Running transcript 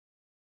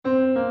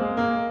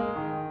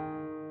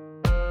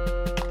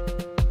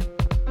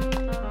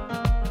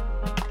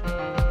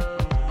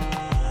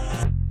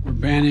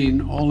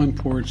banning all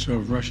imports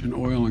of Russian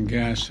oil and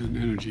gas and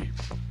energy.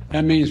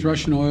 That means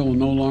Russian oil will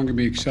no longer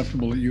be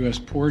acceptable at U.S.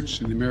 ports,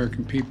 and the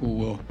American people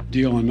will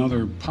deal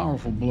another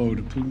powerful blow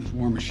to Putin's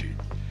war machine.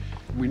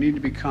 We need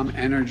to become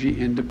energy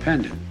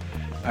independent.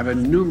 I've had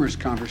numerous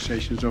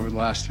conversations over the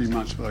last 3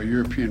 months with our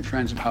European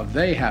friends of how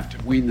they have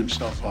to wean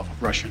themselves off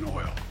of Russian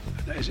oil.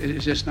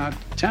 It's just not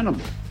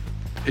tenable.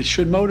 It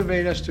should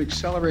motivate us to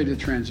accelerate the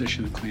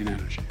transition to clean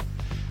energy.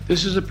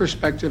 This is a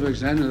perspective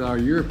that our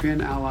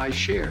European allies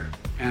share,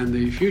 and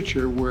the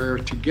future where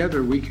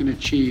together we can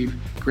achieve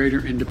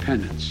greater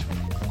independence.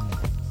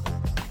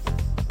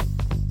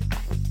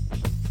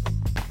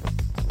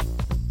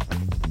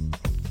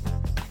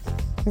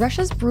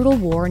 Russia's brutal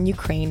war in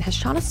Ukraine has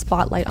shone a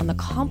spotlight on the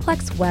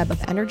complex web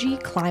of energy,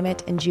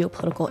 climate, and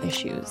geopolitical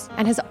issues,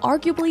 and has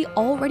arguably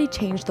already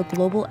changed the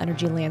global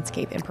energy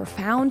landscape in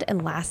profound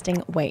and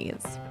lasting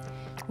ways.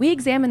 We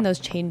examine those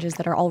changes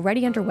that are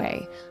already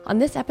underway on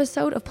this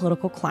episode of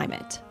Political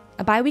Climate,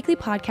 a bi-weekly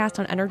podcast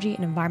on energy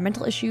and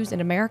environmental issues in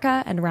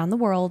America and around the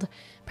world,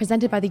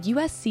 presented by the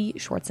USC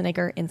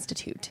Schwarzenegger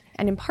Institute,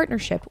 and in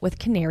partnership with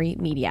Canary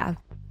Media.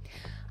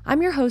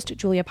 I'm your host,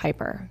 Julia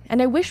Piper,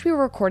 and I wish we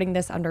were recording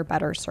this under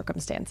better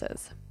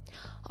circumstances.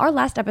 Our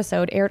last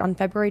episode aired on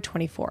February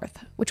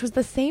 24th, which was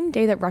the same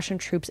day that Russian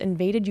troops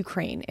invaded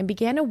Ukraine and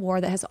began a war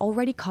that has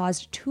already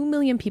caused 2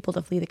 million people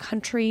to flee the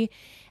country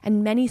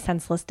and many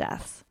senseless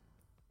deaths.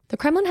 The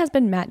Kremlin has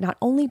been met not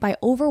only by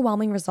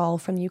overwhelming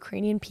resolve from the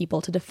Ukrainian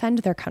people to defend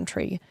their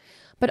country,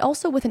 but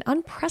also with an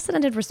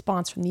unprecedented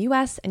response from the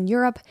US and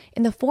Europe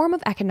in the form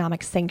of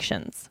economic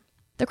sanctions.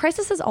 The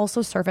crisis has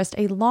also surfaced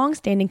a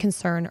long-standing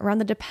concern around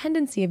the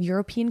dependency of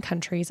European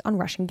countries on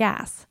Russian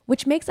gas,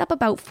 which makes up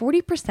about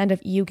 40%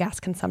 of EU gas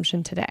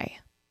consumption today.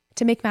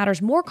 To make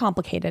matters more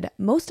complicated,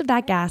 most of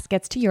that gas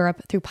gets to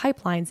Europe through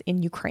pipelines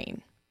in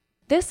Ukraine.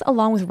 This,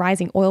 along with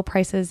rising oil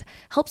prices,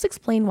 helps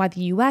explain why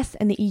the US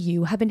and the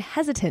EU have been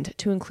hesitant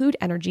to include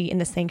energy in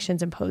the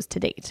sanctions imposed to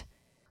date.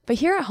 But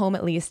here at home,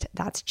 at least,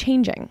 that's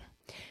changing.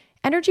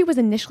 Energy was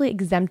initially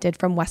exempted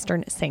from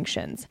Western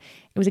sanctions.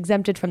 It was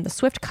exempted from the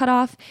SWIFT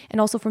cutoff and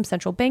also from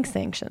central bank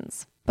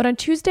sanctions. But on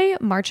Tuesday,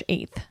 March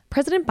 8th,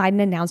 President Biden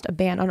announced a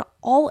ban on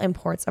all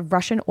imports of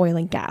Russian oil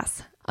and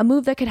gas, a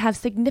move that could have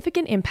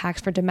significant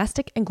impacts for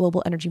domestic and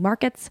global energy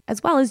markets,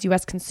 as well as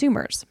U.S.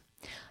 consumers.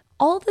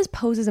 All of this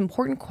poses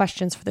important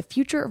questions for the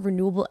future of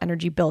renewable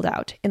energy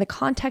build-out in the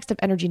context of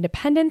energy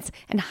independence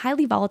and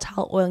highly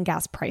volatile oil and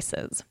gas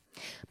prices.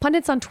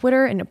 Pundits on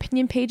Twitter and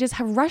opinion pages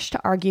have rushed to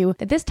argue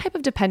that this type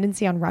of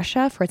dependency on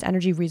Russia for its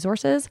energy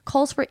resources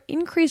calls for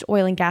increased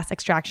oil and gas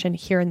extraction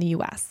here in the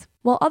US,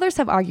 while others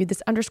have argued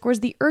this underscores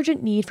the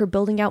urgent need for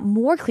building out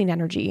more clean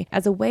energy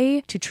as a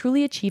way to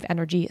truly achieve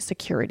energy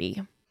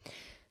security.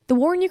 The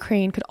war in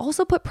Ukraine could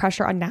also put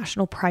pressure on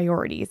national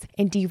priorities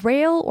and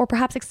derail or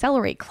perhaps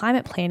accelerate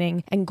climate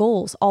planning and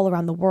goals all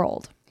around the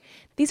world.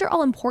 These are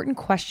all important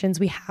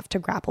questions we have to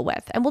grapple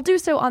with, and we'll do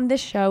so on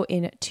this show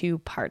in 2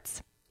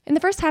 parts. In the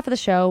first half of the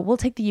show, we'll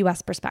take the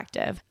U.S.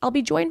 perspective. I'll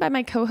be joined by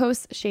my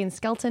co-hosts Shane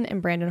Skelton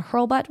and Brandon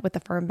Hurlbut with the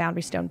firm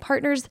Boundary Stone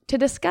Partners to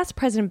discuss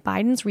President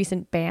Biden's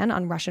recent ban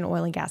on Russian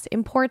oil and gas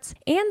imports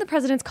and the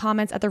president's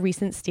comments at the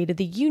recent State of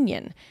the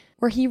Union,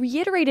 where he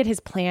reiterated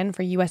his plan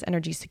for U.S.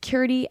 energy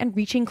security and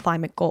reaching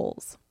climate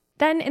goals.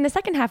 Then, in the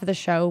second half of the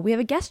show, we have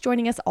a guest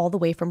joining us all the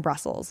way from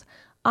Brussels,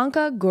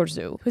 Anka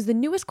Gurzu, who's the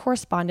newest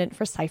correspondent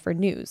for Cipher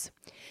News.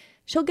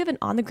 She'll give an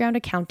on-the-ground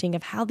accounting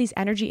of how these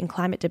energy and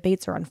climate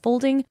debates are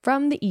unfolding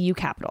from the EU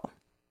capital.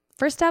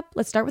 First up,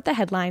 let's start with the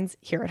headlines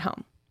here at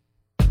home.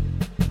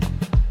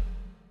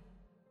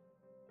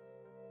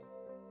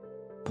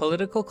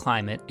 Political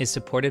Climate is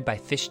supported by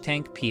Fish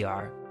Tank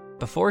PR.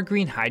 Before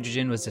green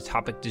hydrogen was the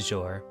topic du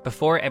jour,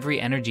 before every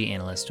energy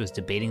analyst was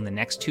debating the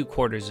next 2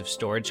 quarters of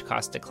storage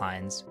cost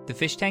declines, the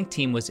Fish Tank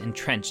team was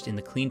entrenched in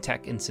the clean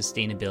tech and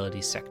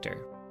sustainability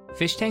sector.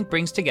 Fish Tank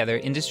brings together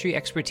industry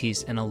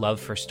expertise and a love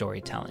for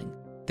storytelling.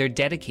 They're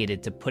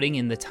dedicated to putting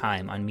in the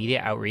time on media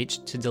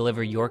outreach to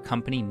deliver your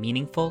company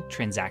meaningful,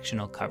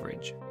 transactional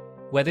coverage.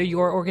 Whether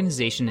your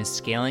organization is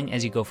scaling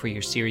as you go for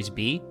your Series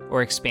B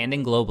or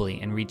expanding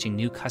globally and reaching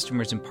new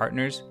customers and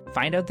partners,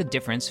 find out the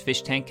difference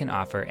Fish Tank can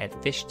offer at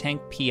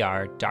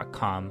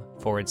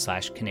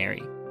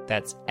fishtankpr.com/canary.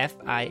 That's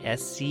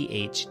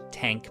FISCH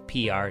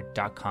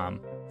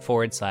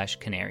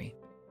tankpr.com/canary.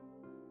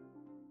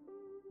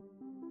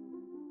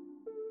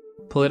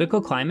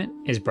 Political Climate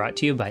is brought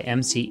to you by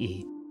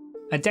MCE.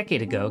 A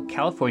decade ago,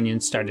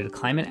 Californians started a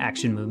climate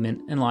action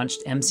movement and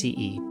launched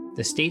MCE,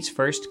 the state's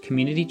first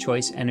community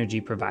choice energy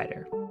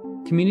provider.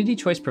 Community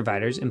choice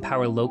providers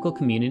empower local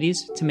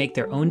communities to make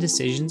their own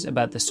decisions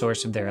about the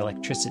source of their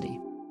electricity.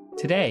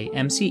 Today,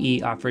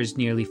 MCE offers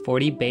nearly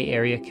 40 Bay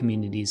Area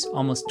communities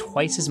almost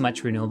twice as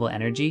much renewable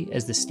energy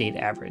as the state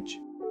average.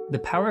 The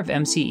power of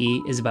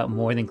MCE is about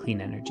more than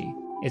clean energy.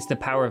 It's the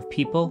power of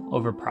people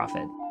over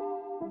profit.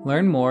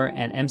 Learn more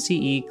at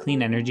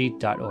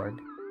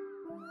mcecleanenergy.org.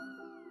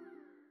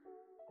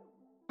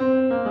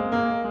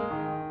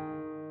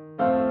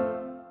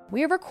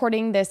 We are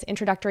recording this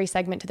introductory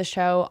segment to the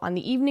show on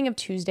the evening of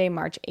Tuesday,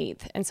 March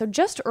 8th. And so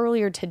just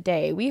earlier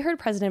today, we heard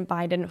President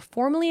Biden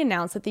formally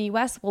announce that the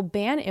U.S. will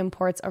ban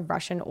imports of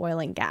Russian oil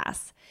and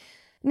gas.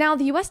 Now,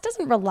 the U.S.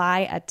 doesn't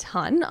rely a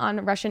ton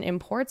on Russian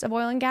imports of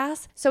oil and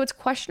gas, so it's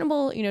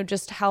questionable,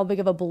 just how big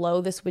of a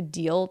blow this would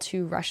deal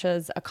to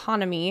Russia's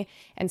economy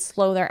and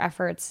slow their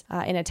efforts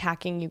in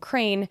attacking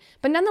Ukraine.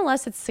 But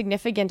nonetheless, it's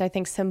significant, I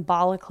think,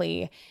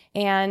 symbolically.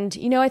 And,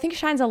 I think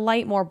shines a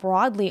light more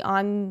broadly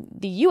on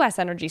the U.S.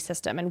 energy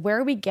system and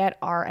where we get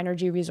our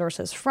energy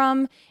resources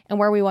from and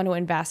where we want to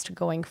invest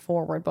going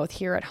forward, both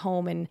here at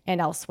home and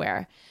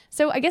elsewhere.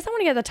 So I guess I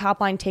want to get the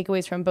top line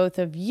takeaways from both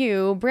of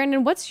you.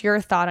 Brandon, what's your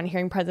thought on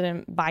hearing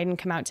President Biden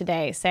come out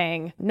today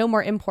saying no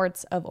more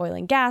imports of oil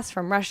and gas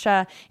from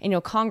Russia,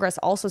 and Congress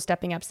also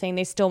stepping up saying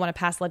they still want to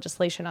pass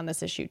legislation on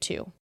this issue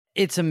too?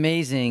 It's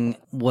amazing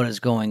what is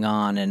going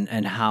on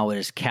and how it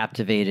has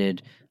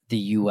captivated the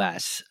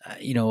U.S.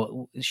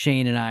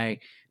 Shane and I,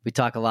 we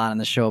talk a lot on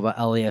the show about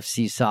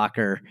LAFC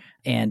soccer,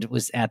 and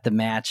was at the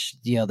match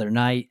the other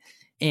night,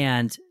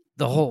 and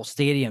the whole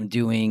stadium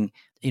doing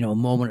a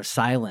moment of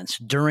silence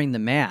during the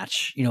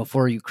match,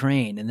 for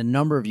Ukraine, and the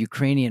number of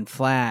Ukrainian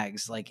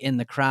flags in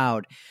the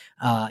crowd.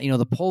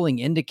 The polling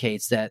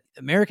indicates that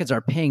Americans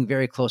are paying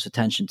very close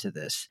attention to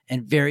this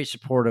and very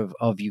supportive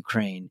of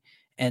Ukraine.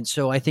 And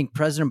so I think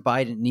President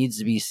Biden needs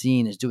to be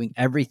seen as doing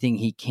everything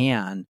he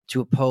can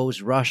to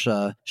oppose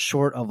Russia,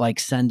 short of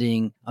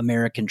sending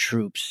American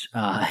troops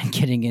and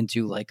getting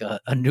into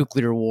a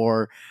nuclear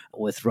war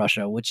with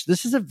Russia, which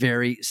this is a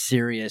very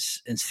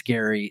serious and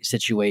scary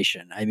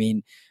situation. I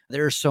mean,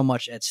 there's so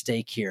much at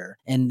stake here.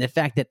 And the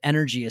fact that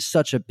energy is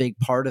such a big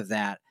part of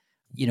that,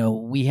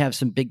 we have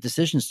some big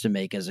decisions to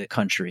make as a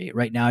country.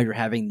 Right now, you're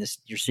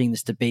seeing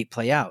this debate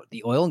play out.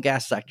 The oil and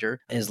gas sector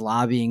is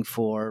lobbying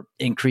for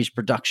increased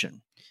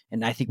production.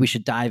 And I think we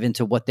should dive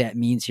into what that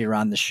means here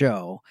on the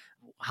show,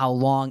 how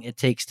long it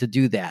takes to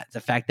do that.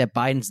 The fact that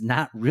Biden's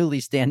not really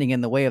standing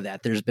in the way of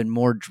that. There's been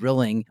more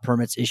drilling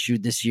permits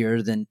issued this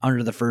year than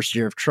under the first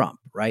year of Trump,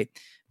 right?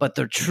 But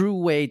the true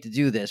way to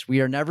do this, we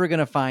are never going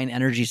to find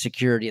energy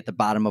security at the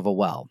bottom of a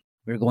well.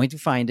 We're going to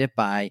find it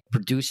by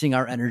producing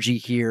our energy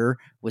here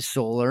with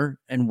solar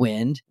and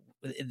wind.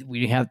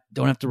 We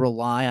don't have to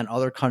rely on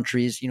other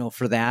countries,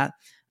 for that.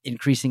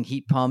 Increasing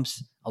heat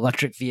pumps,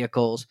 electric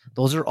vehicles,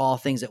 those are all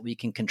things that we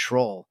can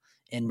control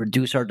and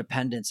reduce our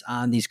dependence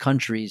on these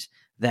countries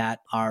that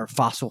are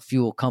fossil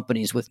fuel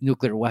companies with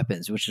nuclear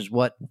weapons, which is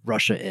what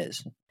Russia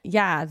is.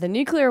 Yeah, the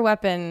nuclear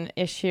weapon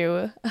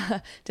issue,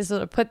 to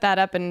sort of put that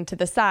up and to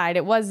the side,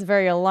 it was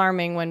very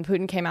alarming when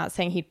Putin came out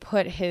saying he'd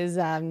put his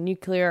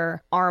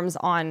nuclear arms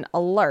on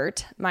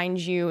alert.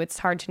 Mind you, it's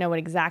hard to know what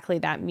exactly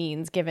that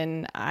means,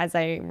 given, as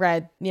I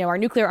read, our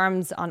nuclear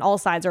arms on all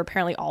sides are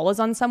apparently always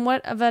on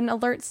somewhat of an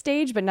alert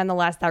stage, but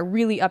nonetheless, that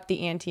really upped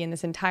the ante in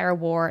this entire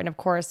war. And of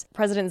course,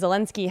 President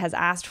Zelensky has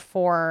asked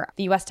for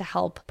the U.S. to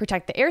help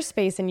protect the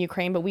airspace in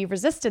Ukraine, but we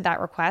resisted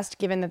that request,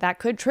 given that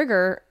could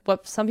trigger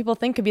what some people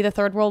think could be the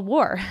Third World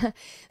War.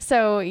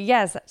 So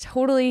yes,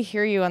 totally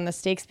hear you on the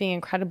stakes being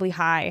incredibly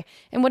high.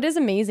 And what is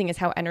amazing is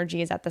how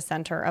energy is at the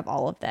center of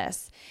all of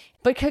this.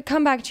 But to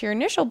come back to your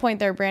initial point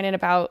there, Brandon,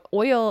 about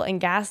oil and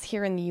gas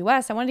here in the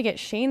U.S., I wanted to get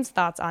Shane's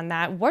thoughts on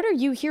that. What are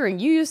you hearing?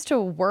 You used to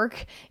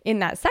work in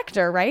that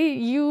sector, right?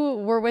 You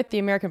were with the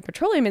American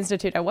Petroleum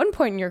Institute at one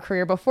point in your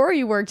career before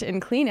you worked in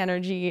clean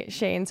energy,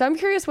 Shane. So I'm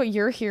curious what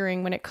you're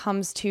hearing when it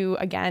comes to,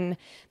 again,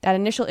 that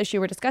initial issue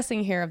we're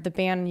discussing here of the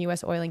ban on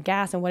U.S. oil and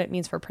gas and what it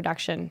means for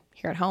production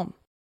here at home.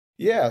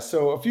 Yeah,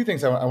 so a few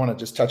things I want to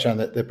just touch on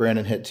that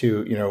Brandon hit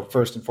too.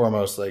 First and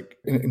foremost, an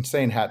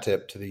insane hat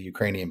tip to the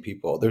Ukrainian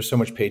people. There's so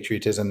much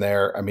patriotism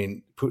there. I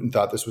mean, Putin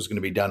thought this was going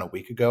to be done a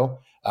week ago.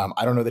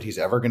 I don't know that he's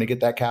ever going to get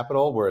that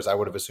capital, whereas I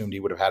would have assumed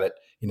he would have had it,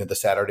 the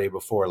Saturday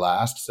before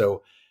last.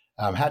 So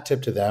hat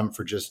tip to them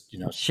for just,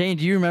 Shane,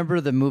 do you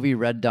remember the movie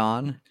Red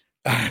Dawn?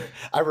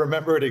 I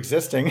remember it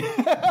existing.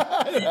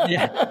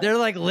 Yeah, they're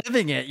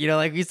living it,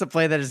 we used to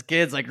play that as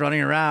kids,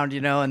 running around,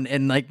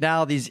 and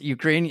now these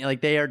Ukrainian,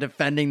 they are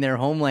defending their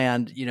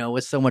homeland,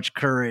 with so much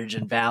courage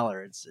and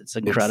valor. It's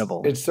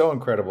incredible. It's so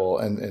incredible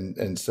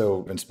and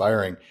so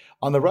inspiring.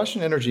 On the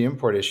Russian energy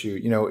import issue,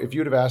 if you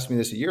would have asked me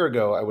this a year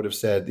ago, I would have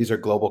said, these are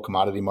global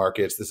commodity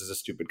markets. This is a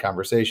stupid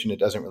conversation. It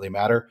doesn't really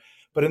matter.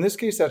 But in this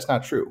case, that's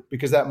not true,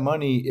 because that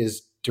money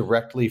is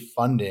directly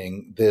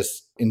funding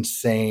this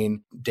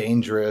insane,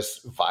 dangerous,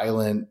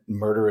 violent,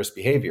 murderous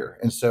behavior.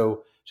 And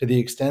so to the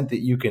extent that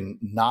you can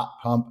not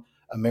pump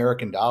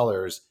American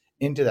dollars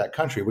into that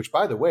country, which,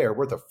 by the way, are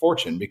worth a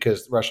fortune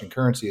because Russian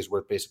currency is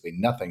worth basically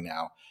nothing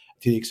now,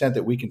 to the extent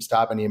that we can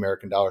stop any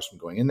American dollars from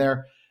going in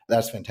there,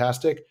 that's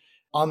fantastic.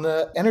 On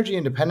the energy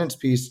independence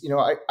piece,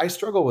 I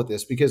struggle with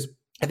this because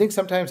I think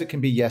sometimes it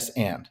can be yes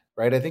and,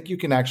 right? I think you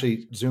can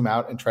actually zoom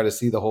out and try to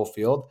see the whole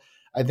field.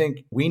 I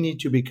think we need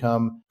to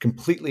become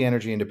completely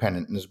energy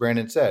independent. And as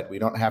Brandon said, we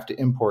don't have to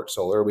import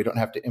solar. We don't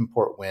have to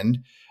import wind.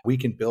 We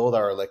can build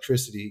our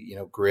electricity,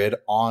 grid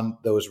on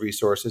those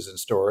resources and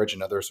storage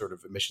and other sort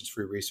of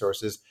emissions-free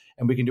resources.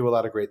 And we can do a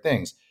lot of great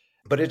things.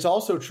 But it's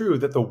also true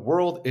that the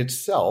world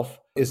itself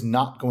is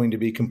not going to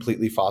be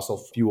completely fossil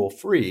fuel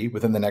free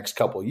within the next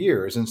couple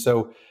years. And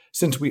so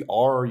since we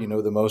are,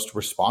 the most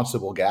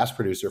responsible gas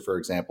producer, for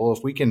example,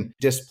 if we can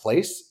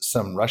displace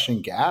some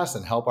Russian gas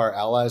and help our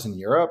allies in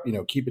Europe,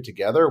 keep it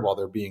together while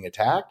they're being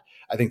attacked,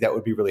 I think that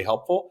would be really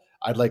helpful.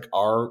 I'd like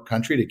our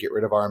country to get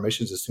rid of our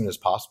emissions as soon as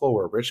possible.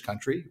 We're a rich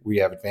country. We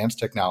have advanced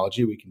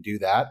technology. We can do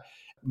that.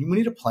 We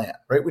need a plan,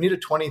 right? We need a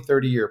 20,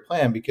 30-year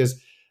plan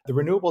because the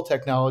renewable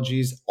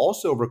technologies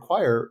also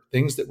require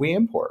things that we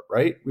import,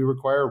 right? We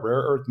require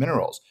rare earth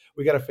minerals.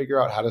 We got to figure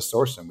out how to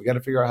source them. We got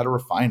to figure out how to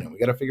refine them. We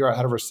got to figure out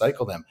how to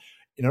recycle them.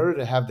 In order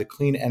to have the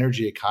clean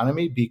energy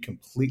economy be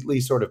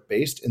completely sort of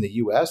based in the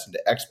US and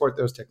to export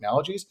those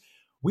technologies,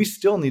 we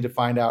still need to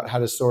find out how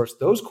to source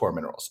those core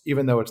minerals,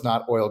 even though it's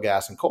not oil,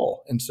 gas, and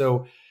coal. And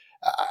so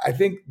I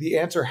think the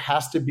answer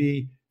has to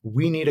be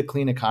we need a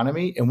clean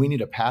economy and we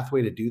need a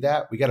pathway to do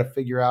that. We got to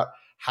figure out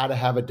how to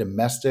have a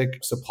domestic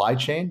supply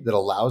chain that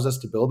allows us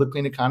to build a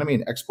clean economy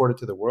and export it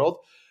to the world.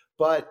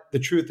 But the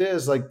truth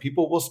is,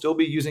 people will still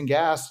be using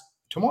gas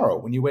tomorrow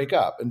when you wake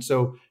up. And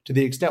so to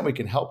the extent we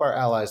can help our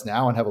allies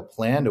now and have a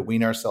plan to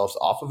wean ourselves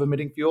off of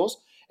emitting fuels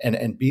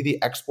and be the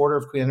exporter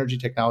of clean energy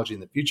technology in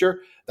the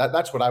future,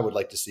 that's what I would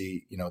like to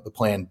see, the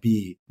plan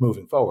B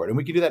moving forward. And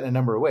we can do that in a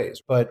number of ways,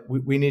 but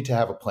we need to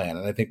have a plan.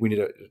 And I think we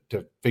need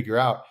to figure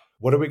out,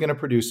 what are we going to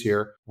produce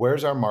here?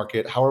 Where's our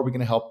market? How are we going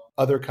to help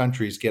other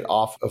countries get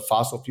off of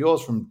fossil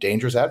fuels from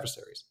dangerous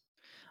adversaries?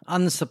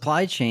 On the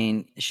supply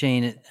chain,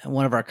 Shane,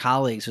 one of our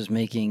colleagues was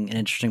making an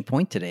interesting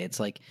point today.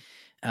 It's like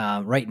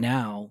right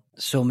now,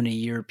 so many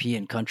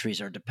European countries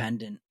are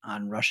dependent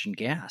on Russian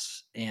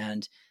gas,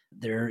 and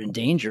they're in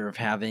danger of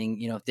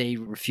having, if they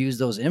refuse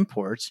those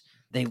imports,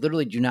 they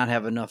literally do not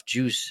have enough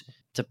juice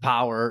to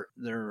power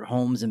their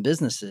homes and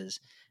businesses.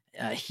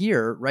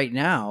 Here, right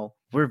now,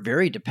 we're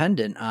very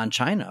dependent on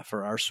China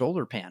for our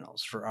solar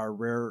panels, for our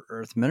rare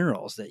earth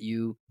minerals that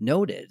you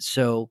noted.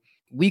 So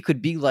we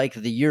could be like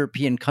the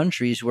European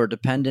countries who are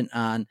dependent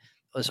on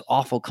this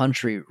awful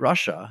country,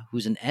 Russia,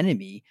 who's an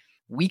enemy.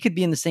 We could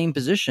be in the same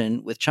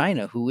position with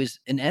China, who is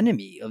an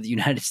enemy of the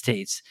United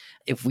States,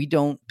 if we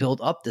don't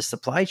build up the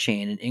supply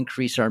chain and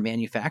increase our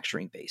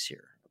manufacturing base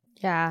here.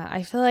 Yeah,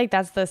 I feel like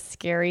that's the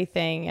scary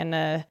thing, and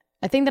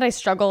a thing that I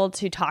struggle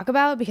to talk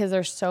about because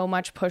there's so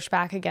much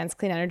pushback against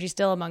clean energy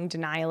still among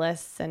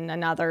denialists and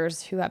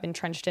others who have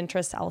entrenched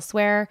interests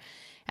elsewhere.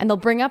 And they'll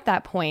bring up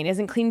that point,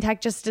 isn't clean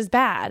tech just as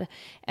bad?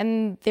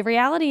 And the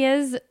reality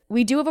is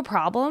we do have a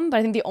problem, but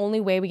I think the only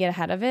way we get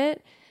ahead of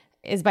it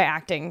is by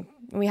acting.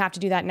 We have to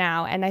do that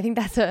now. And I think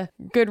that's a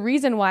good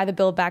reason why the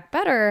Build Back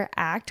Better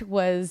Act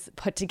was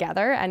put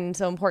together and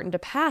so important to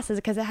pass, is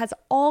because it has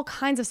all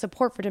kinds of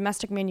support for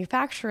domestic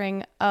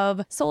manufacturing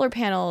of solar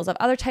panels, of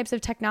other types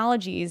of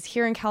technologies.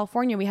 Here in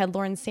California, we had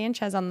Lauren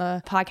Sanchez on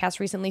the podcast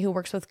recently who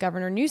works with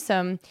Governor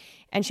Newsom,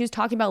 and she was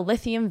talking about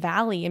Lithium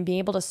Valley and being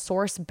able to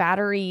source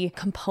battery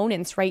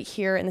components right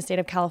here in the state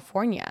of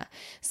California.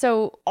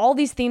 So all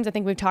these themes I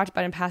think we've talked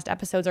about in past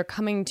episodes are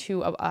coming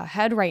to a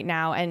head right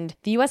now, and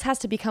the U.S. has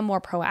to become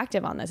more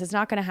proactive on this. It's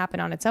not going to happen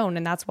on its own,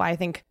 and that's why I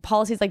think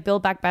policies like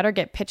Build Back Better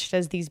get pitched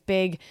as these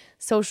big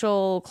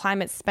social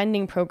climate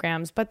spending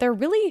programs, but they're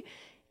really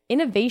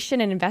innovation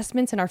and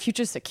investments in our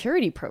future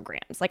security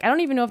programs. I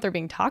don't even know if they're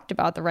being talked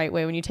about the right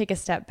way when you take a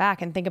step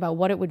back and think about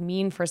what it would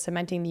mean for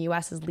cementing the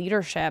U.S.'s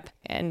leadership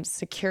and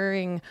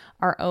securing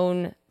our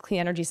own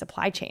clean energy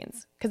supply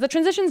chains. Because the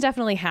transition is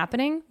definitely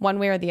happening one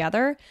way or the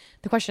other.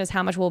 The question is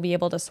how much we'll be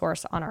able to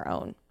source on our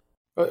own.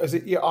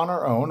 On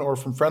our own or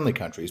from friendly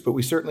countries, but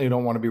we certainly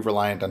don't want to be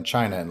reliant on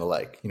China and the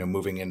like,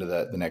 moving into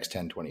the next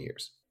 10, 20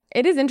 years.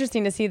 It is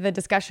interesting to see the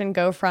discussion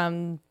go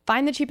from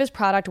find the cheapest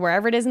product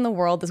wherever it is in the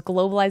world, this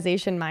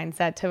globalization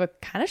mindset, to a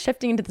kind of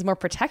shifting into this more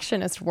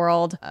protectionist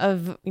world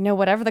of,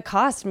 whatever the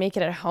cost, make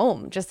it at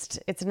home.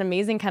 It's an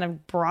amazing kind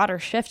of broader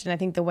shift. And I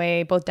think the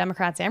way both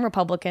Democrats and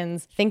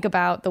Republicans think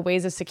about the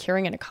ways of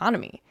securing an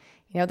economy.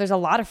 There's a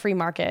lot of free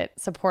market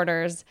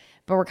supporters,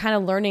 but we're kind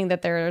of learning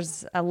that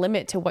there's a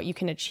limit to what you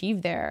can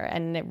achieve there,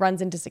 and it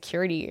runs into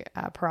security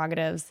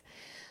prerogatives.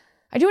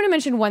 I do want to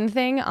mention one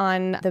thing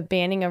on the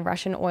banning of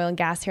Russian oil and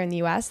gas here in the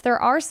U.S. There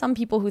are some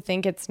people who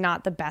think it's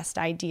not the best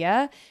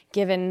idea,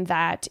 given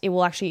that it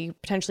will actually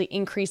potentially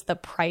increase the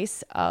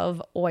price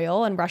of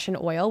oil and Russian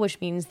oil,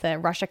 which means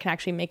that Russia can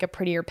actually make a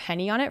prettier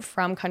penny on it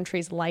from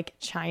countries like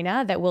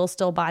China that will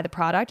still buy the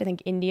product. I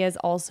think India is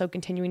also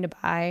continuing to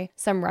buy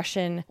some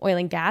Russian oil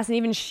and gas. And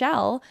even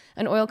Shell,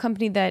 an oil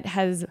company that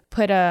has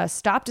put a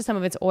stop to some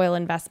of its oil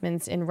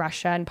investments in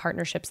Russia and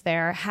partnerships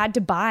there, had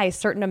to buy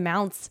certain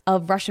amounts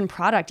of Russian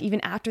product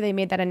even after they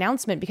made that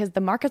announcement because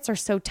the markets are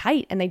so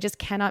tight and they just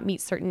cannot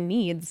meet certain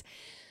needs.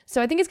 So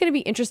I think it's going to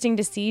be interesting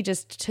to see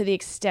just to the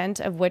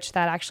extent of which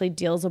that actually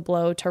deals a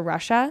blow to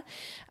Russia.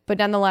 But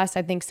nonetheless,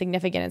 I think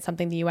significant and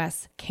something the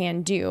U.S.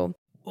 can do.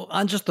 Well,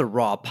 on just the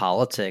raw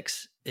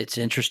politics, it's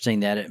interesting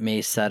that it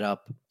may set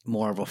up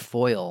more of a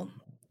foil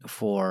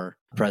for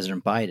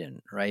President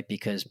Biden, right?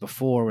 Because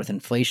before, with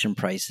inflation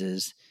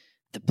prices,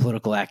 the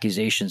political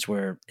accusations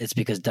where it's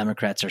because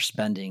Democrats are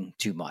spending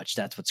too much.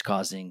 That's what's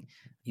causing,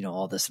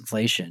 all this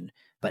inflation.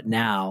 But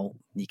now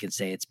you can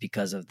say it's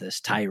because of this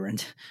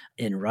tyrant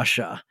in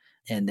Russia,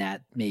 and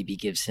that maybe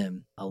gives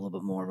him a little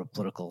bit more of a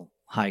political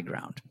high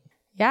ground.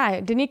 Yeah,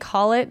 didn't he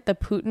call it the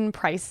Putin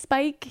price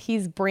spike?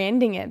 He's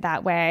branding it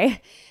that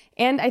way.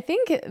 And I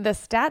think the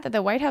stat that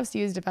the White House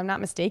used, if I'm not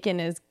mistaken,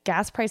 is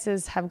gas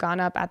prices have gone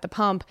up at the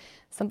pump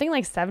something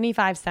like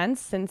 75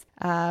 cents since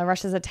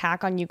Russia's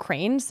attack on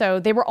Ukraine. So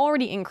they were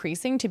already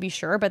increasing, to be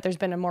sure, but there's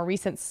been a more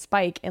recent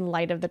spike in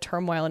light of the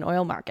turmoil in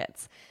oil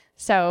markets.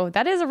 So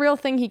that is a real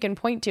thing he can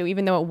point to,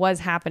 even though it was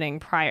happening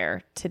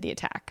prior to the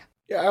attack.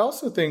 Yeah, I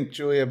also think,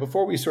 Julia,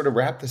 before we sort of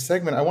wrap this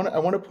segment, I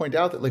want to point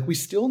out that we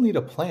still need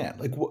a plan.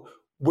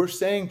 We're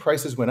saying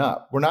prices went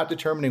up. We're not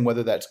determining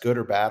whether that's good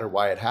or bad or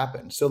why it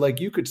happened. So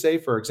you could say,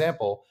 for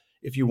example,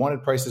 if you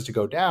wanted prices to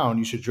go down,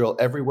 you should drill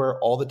everywhere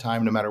all the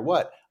time, no matter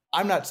what.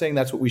 I'm not saying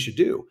that's what we should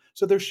do.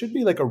 So there should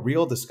be a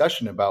real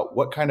discussion about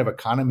what kind of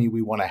economy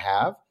we want to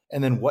have,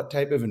 and then what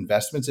type of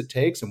investments it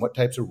takes and what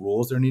types of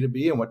rules there need to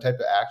be and what type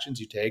of actions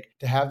you take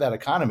to have that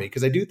economy.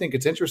 Because I do think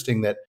it's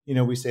interesting that,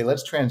 we say,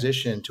 let's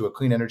transition to a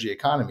clean energy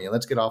economy and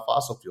let's get off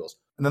fossil fuels.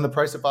 And then the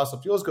price of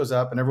fossil fuels goes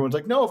up and everyone's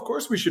like, no, of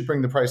course we should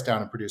bring the price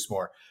down and produce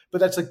more.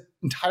 But that's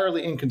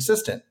entirely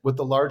inconsistent with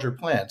the larger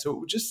plan. So it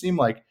would just seem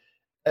like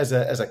as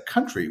a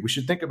country, we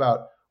should think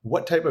about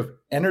what type of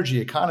energy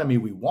economy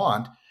we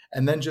want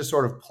and then just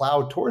sort of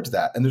plow towards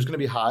that. And there's going to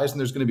be highs and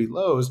there's going to be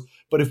lows.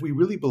 But if we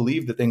really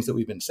believe the things that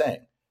we've been saying,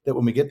 that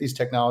when we get these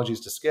technologies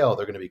to scale,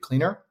 they're going to be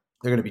cleaner,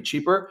 they're going to be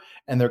cheaper,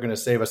 and they're going to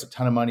save us a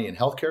ton of money in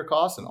healthcare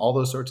costs and all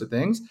those sorts of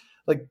things,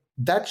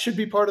 that should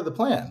be part of the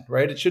plan,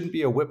 right? It shouldn't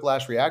be a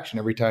whiplash reaction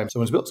every time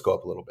someone's bills go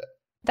up a little bit.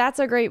 That's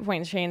a great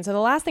point, Shane. So the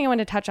last thing I want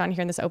to touch on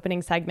here in this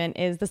opening segment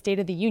is the State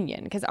of the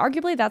Union, because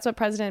arguably that's what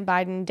President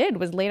Biden did,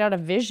 was laid out a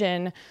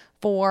vision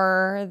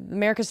for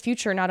America's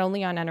future, not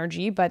only on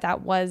energy, but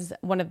that was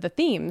one of the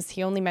themes.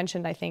 He only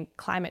mentioned, I think,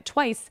 climate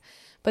twice,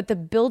 but the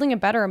Building a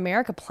Better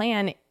America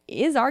plan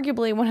is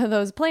arguably one of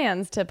those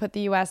plans to put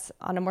the U.S.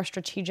 on a more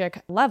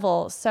strategic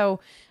level. So,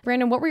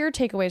 Brandon, what were your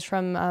takeaways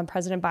from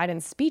President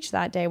Biden's speech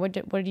that day? What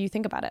do you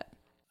think about it?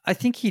 I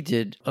think he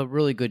did a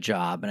really good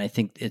job, and I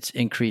think it's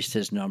increased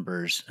his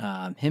numbers.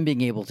 Him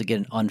being able to get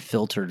an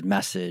unfiltered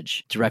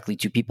message directly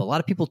to people. A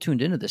lot of people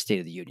tuned into the State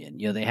of the Union.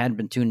 They hadn't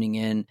been tuning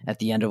in at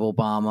the end of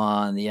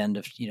Obama and the end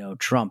of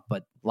Trump,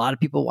 but a lot of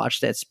people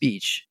watched that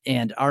speech.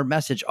 And our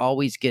message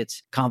always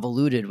gets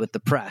convoluted with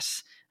the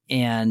press.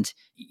 And,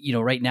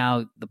 right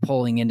now, the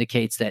polling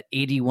indicates that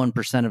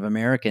 81% of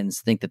Americans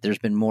think that there's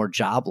been more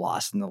job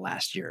loss in the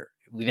last year.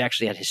 We've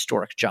actually had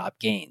historic job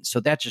gains.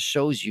 So that just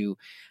shows you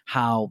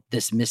how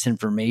this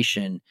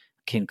misinformation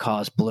can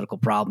cause political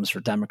problems for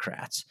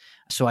Democrats.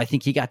 So I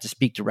think he got to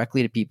speak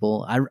directly to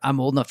people. I'm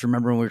old enough to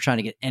remember when we were trying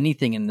to get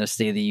anything in the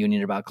State of the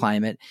Union about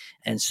climate.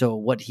 And so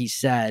what he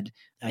said,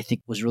 I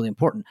think, was really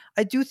important.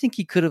 I do think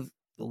he could have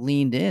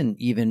leaned in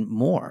even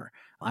more.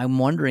 I'm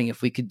wondering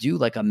if we could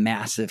do a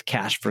massive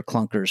cash for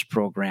clunkers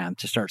program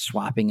to start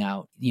swapping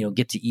out,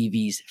 get to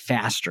EVs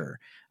faster.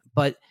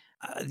 But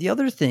the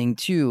other thing,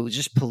 too,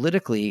 just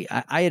politically,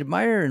 I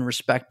admire and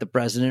respect the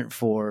president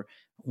for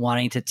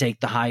wanting to take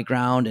the high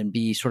ground and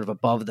be sort of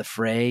above the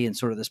fray in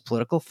sort of this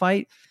political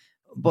fight.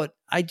 But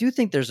I do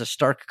think there's a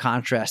stark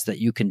contrast that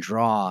you can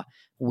draw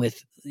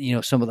with,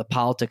 some of the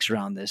politics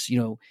around this.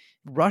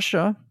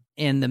 Russia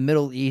and the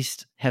Middle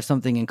East have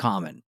something in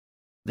common.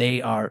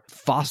 They are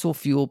fossil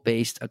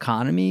fuel-based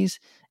economies,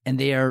 and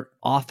they are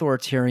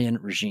authoritarian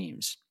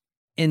regimes.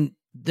 And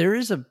there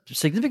is a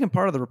significant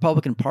part of the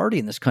Republican Party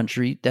in this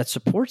country that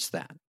supports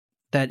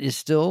that is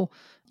still,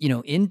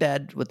 in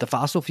bed with the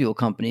fossil fuel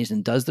companies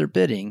and does their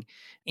bidding.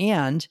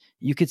 And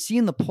you could see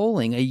in the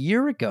polling a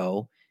year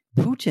ago,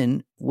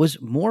 Putin was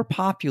more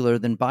popular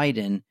than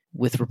Biden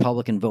with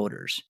Republican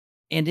voters.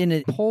 And in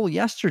a poll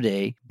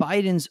yesterday,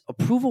 Biden's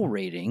approval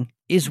rating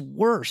is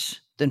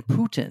worse than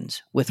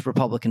Putin's with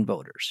Republican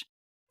voters.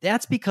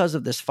 That's because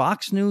of this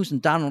Fox News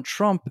and Donald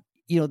Trump.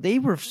 They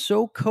were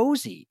so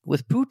cozy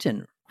with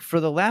Putin for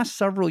the last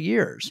several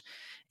years.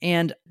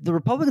 And the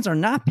Republicans are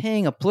not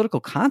paying a political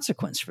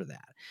consequence for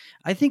that.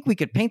 I think we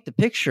could paint the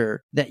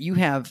picture that you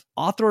have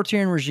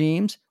authoritarian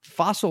regimes,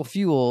 fossil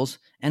fuels,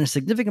 and a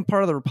significant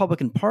part of the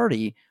Republican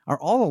Party are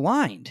all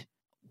aligned.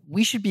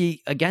 We should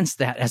be against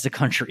that as a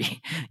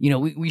country.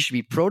 We should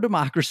be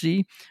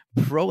pro-democracy,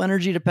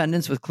 pro-energy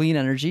dependence with clean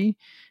energy.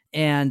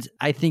 And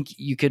I think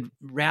you could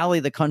rally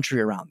the country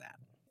around that.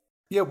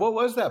 Yeah, what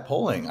was that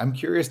polling? I'm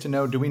curious to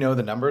know, do we know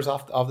the numbers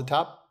off the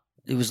top?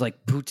 It was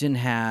Putin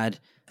had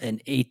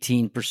an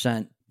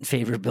 18%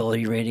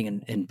 favorability rating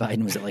and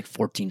Biden was at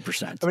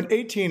 14%.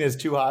 18 is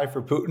too high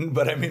for Putin,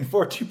 but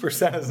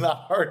 14% is not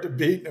hard to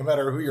beat no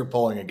matter who you're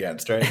polling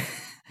against, right?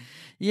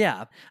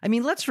 Yeah.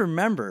 Let's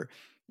remember,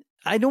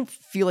 I don't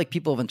feel like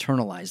people have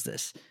internalized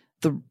this.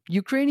 The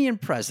Ukrainian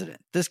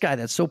president, this guy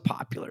that's so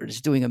popular,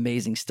 is doing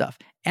amazing stuff,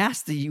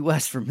 asked the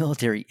U.S. for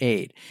military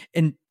aid,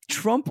 and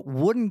Trump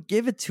wouldn't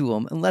give it to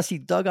him unless he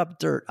dug up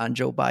dirt on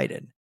Joe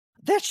Biden.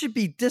 That should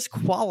be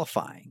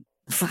disqualifying.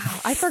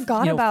 Wow, I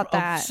forgot about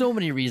that. So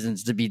many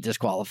reasons to be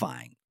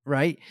disqualifying,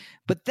 right?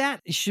 But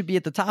that should be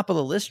at the top of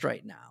the list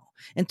right now.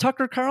 And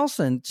Tucker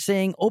Carlson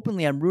saying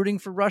openly, "I'm rooting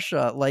for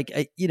Russia."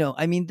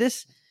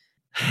 This,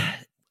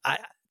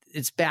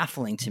 it's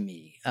baffling to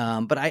me.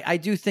 But I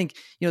do think,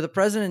 the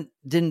president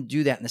didn't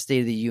do that in the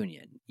State of the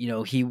Union.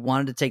 He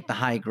wanted to take the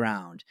high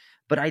ground.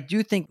 But I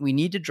do think we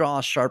need to draw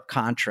a sharp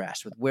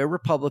contrast with where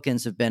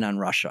Republicans have been on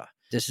Russia.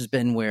 This has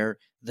been where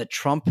the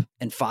Trump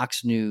and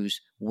Fox News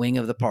wing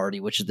of the party,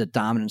 which is the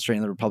dominant strain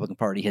of the Republican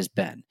Party, has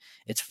been.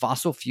 It's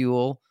fossil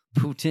fuel,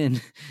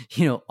 Putin,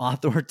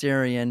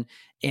 authoritarian,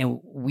 and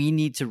we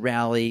need to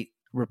rally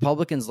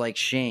Republicans like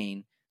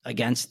Shane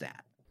against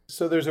that.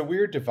 So there's a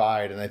weird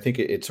divide, and I think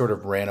it sort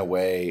of ran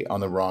away on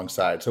the wrong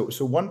side. So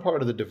one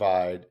part of the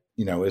divide,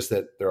 is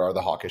that there are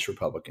the hawkish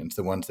Republicans,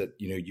 the ones that,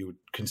 you would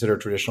consider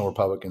traditional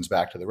Republicans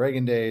back to the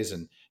Reagan days.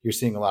 And you're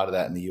seeing a lot of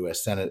that in the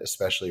U.S. Senate,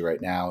 especially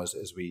right now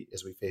as we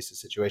face the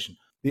situation.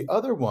 The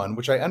other one,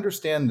 which I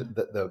understand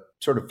the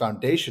sort of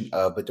foundation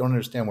of, but don't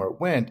understand where it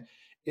went,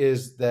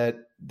 is that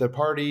the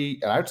party,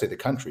 and I would say the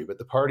country, but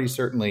the party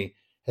certainly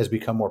has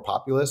become more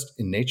populist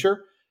in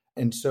nature.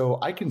 And so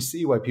I can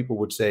see why people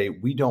would say,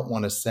 we don't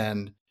want to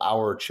send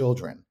our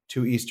children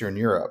to Eastern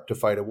Europe to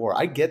fight a war.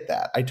 I get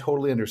that. I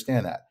totally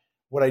understand that.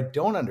 What I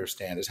don't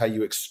understand is how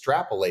you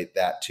extrapolate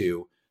that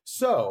to,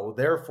 so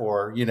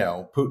therefore,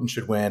 Putin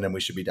should win and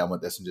we should be done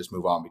with this and just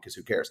move on because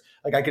who cares?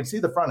 Like, I can see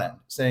the front end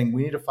saying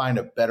we need to find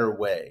a better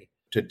way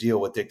to deal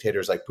with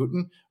dictators like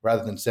Putin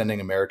rather than sending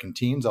American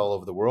teens all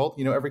over the world,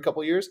 every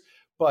couple of years.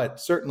 But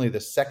certainly the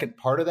second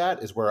part of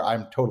that is where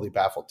I'm totally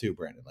baffled too,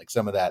 Brandon. Like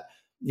some of that,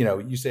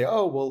 you say,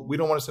 oh, well, we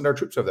don't want to send our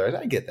troops over there.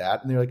 I get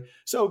that. And they're like,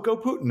 so go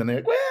Putin. And they're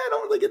like, well, I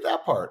don't really get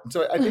that part. And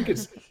so I think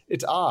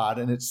it's odd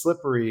and it's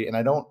slippery and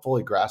I don't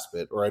fully grasp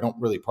it, or I don't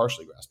really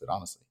partially grasp it,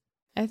 honestly.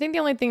 I think the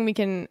only thing we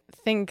can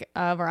think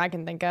of, or I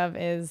can think of,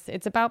 is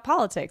it's about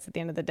politics at the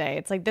end of the day.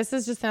 It's like, this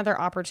is just another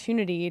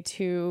opportunity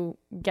to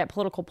get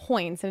political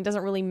points, and it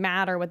doesn't really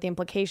matter what the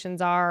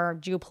implications are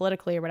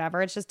geopolitically or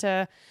whatever. It's just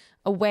a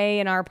way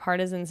in our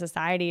partisan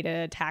society to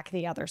attack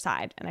the other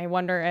side. And I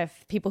wonder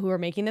if people who are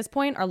making this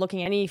point are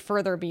looking any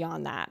further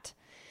beyond that.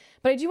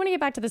 But I do want to get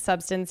back to the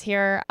substance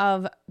here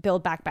of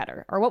Build Back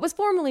Better, or what was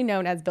formerly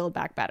known as Build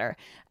Back Better.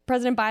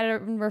 President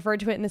Biden referred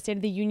to it in the State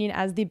of the Union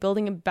as the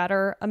Building a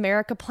Better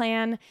America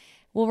plan.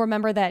 We'll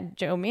remember that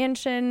Senator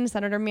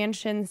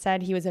Manchin,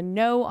 said he was a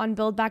no on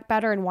Build Back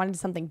Better and wanted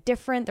something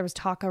different. There was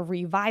talk of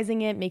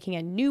revising it, making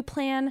a new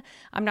plan.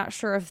 I'm not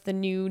sure if the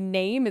new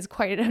name is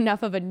quite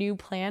enough of a new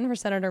plan for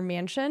Senator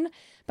Manchin,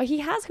 but he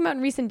has come out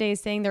in recent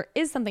days saying there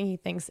is something he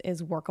thinks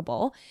is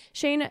workable.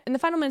 Shane, in the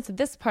final minutes of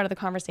this part of the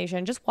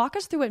conversation, just walk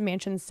us through what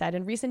Manchin said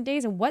in recent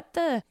days and what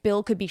the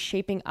bill could be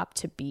shaping up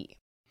to be.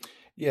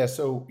 Yeah,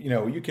 so,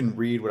 you can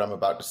read what I'm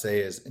about to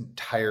say as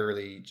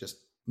entirely just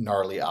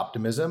gnarly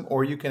optimism,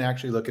 or you can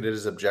actually look at it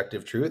as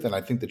objective truth. And I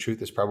think the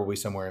truth is probably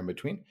somewhere in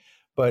between.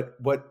 But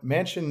what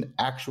Manchin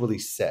actually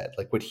said,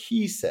 like what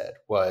he said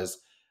was,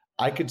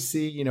 I could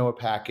see, a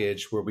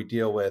package where we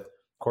deal with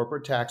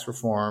corporate tax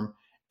reform,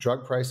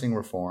 drug pricing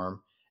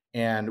reform,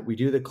 and we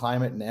do the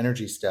climate and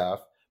energy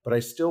stuff, but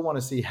I still want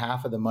to see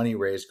half of the money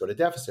raised go to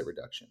deficit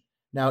reduction.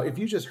 Now, if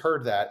you just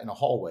heard that in a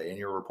hallway and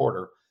you're a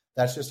reporter,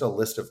 that's just a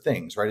list of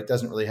things, right? It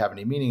doesn't really have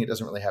any meaning. It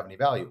doesn't really have any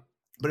value.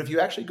 But if you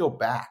actually go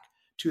back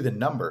to the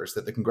numbers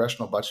that the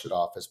Congressional Budget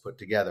Office put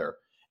together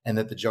and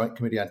that the Joint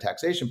Committee on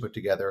Taxation put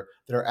together,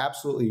 that are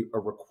absolutely a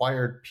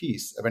required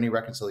piece of any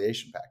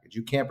reconciliation package.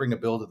 You can't bring a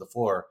bill to the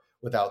floor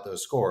without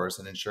those scores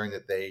and ensuring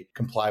that they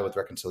comply with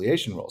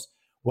reconciliation rules.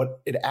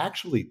 What it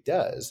actually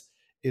does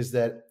is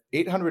that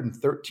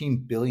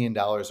 $813 billion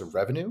of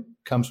revenue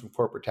comes from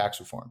corporate tax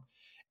reform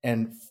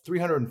and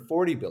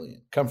 $340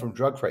 billion come from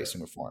drug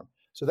pricing reform.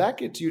 So that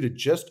gets you to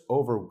just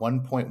over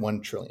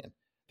 $1.1 trillion.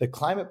 The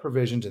climate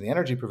provisions and the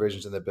energy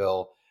provisions in the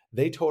bill,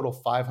 they total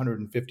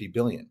 $550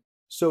 billion.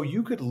 So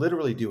you could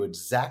literally do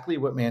exactly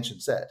what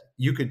Manchin said.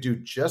 You could do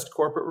just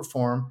corporate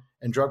reform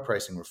and drug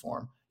pricing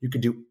reform. You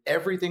could do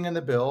everything in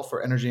the bill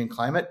for energy and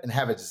climate and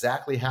have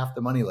exactly half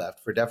the money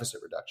left for deficit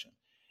reduction.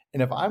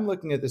 And if I'm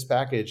looking at this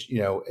package,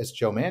 as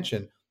Joe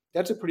Manchin,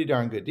 that's a pretty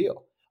darn good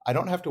deal. I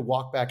don't have to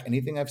walk back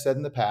anything I've said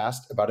in the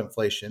past about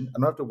inflation. I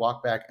don't have to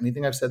walk back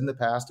anything I've said in the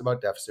past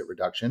about deficit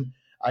reduction.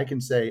 I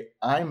can say,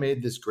 I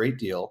made this great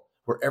deal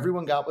where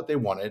everyone got what they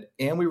wanted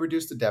and we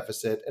reduced the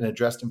deficit and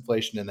addressed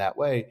inflation in that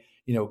way,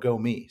 go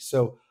me.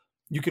 So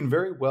you can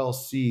very well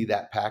see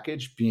that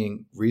package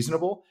being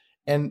reasonable.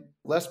 And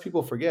lest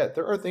people forget,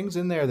 there are things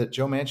in there that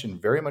Joe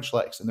Manchin very much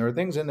likes. And there are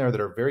things in there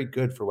that are very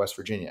good for West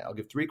Virginia. I'll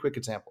give 3 quick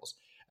examples.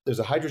 There's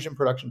a hydrogen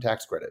production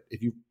tax credit.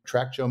 If you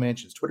track Joe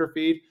Manchin's Twitter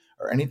feed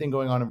or anything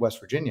going on in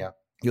West Virginia,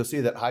 you'll see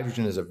that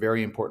hydrogen is a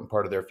very important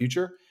part of their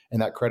future, and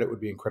that credit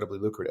would be incredibly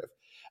lucrative.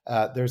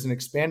 There's an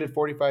expanded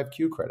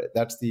 45Q credit.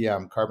 That's the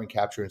carbon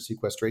capture and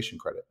sequestration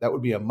credit. That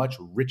would be a much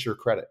richer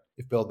credit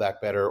if Build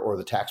Back Better or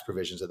the tax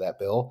provisions of that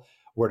bill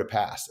were to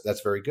pass.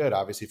 That's very good,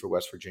 obviously, for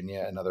West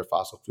Virginia and other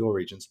fossil fuel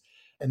regions.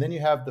 And then you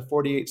have the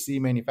 48C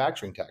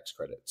manufacturing tax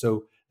credit.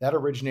 So that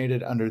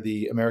originated under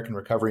the American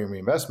Recovery and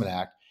Reinvestment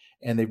Act.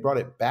 and they brought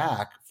it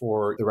back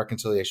for the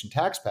reconciliation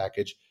tax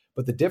package.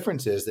 But the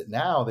difference is that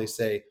now they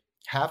say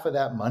half of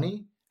that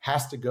money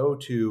has to go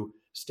to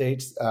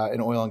states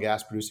in oil and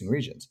gas producing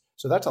regions.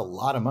 So that's a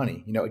lot of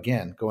money,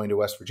 again, going to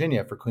West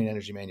Virginia for clean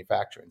energy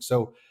manufacturing.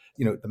 So,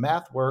 the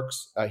math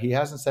works. He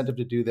has incentive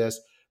to do this.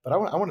 But I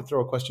want to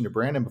throw a question to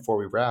Brandon before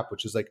we wrap,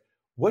 which is like,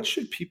 what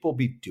should people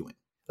be doing?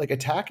 Like,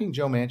 attacking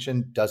Joe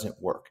Manchin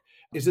doesn't work.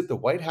 Is it the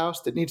White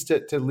House that needs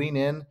to lean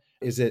in?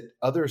 Is it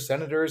other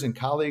senators and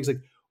colleagues?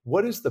 Like,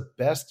 what is the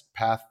best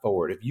path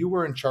forward? If you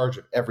were in charge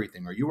of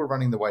everything or you were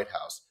running the White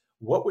House,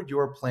 what would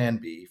your plan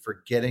be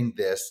for getting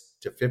this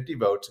to 50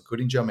 votes,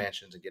 including Joe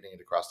Manchin's, and getting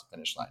it across the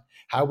finish line?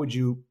 How would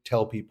you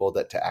tell people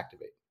that to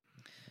activate?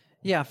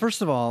 Yeah,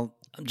 first of all,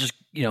 just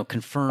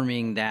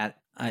confirming that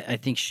I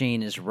think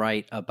Shane is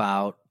right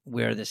about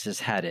where this is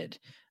headed.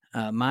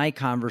 My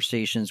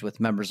conversations with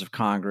members of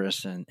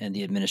Congress and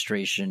the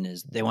administration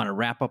is they want to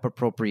wrap up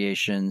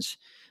appropriations.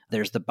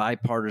 There's the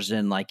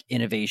bipartisan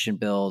innovation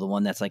bill, the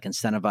one that's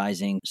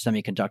incentivizing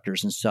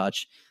semiconductors and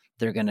such.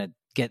 They're going to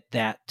get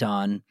that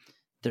done.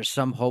 There's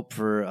some hope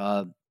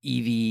for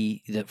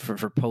EV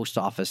for post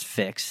office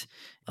fix.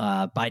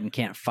 Biden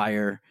can't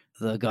fire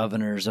the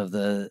governors of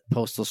the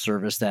Postal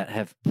Service that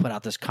have put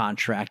out this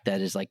contract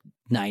that is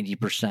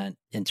 90%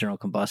 internal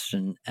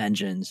combustion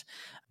engines.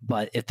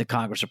 But if the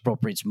Congress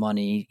appropriates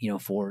money,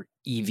 for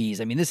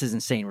EVs, I mean, this is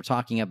insane. We're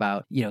talking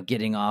about,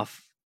 getting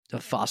off the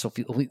fossil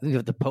fuel.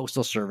 The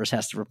Postal Service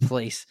has to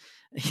replace,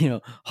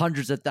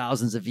 hundreds of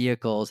thousands of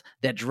vehicles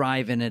that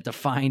drive in a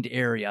defined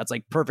area. It's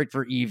perfect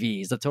for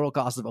EVs. The total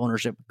cost of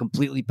ownership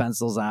completely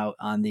pencils out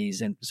on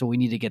these. And so we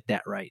need to get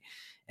that right.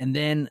 And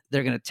then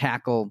they're going to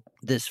tackle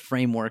this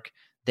framework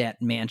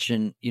that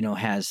Manchin,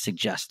 has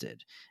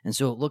suggested. And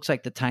so it looks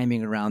like the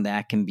timing around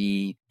that can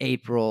be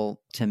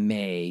April to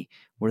May,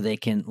 where they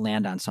can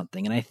land on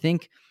something. And I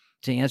think,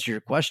 to answer your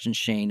question,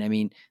 Shane, I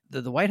mean,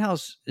 the White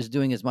House is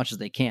doing as much as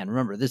they can.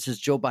 Remember, this is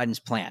Joe Biden's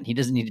plan. He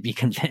doesn't need to be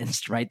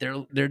convinced, right?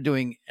 They're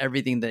doing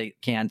everything they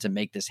can to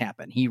make this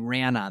happen. He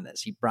ran on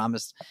this. He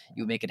promised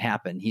he would make it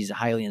happen. He's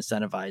highly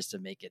incentivized to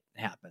make it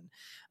happen.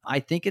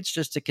 I think it's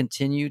just to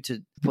continue to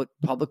put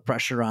public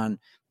pressure on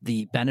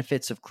the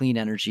benefits of clean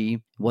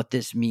energy, what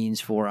this means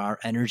for our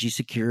energy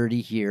security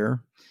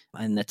here,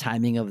 and the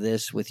timing of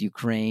this with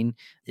Ukraine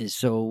is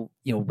so,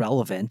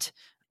 relevant.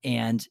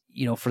 And,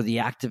 for the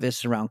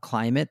activists around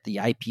climate, the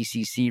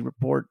IPCC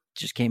report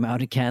just came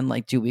out again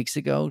 2 weeks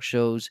ago,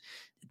 shows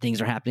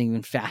things are happening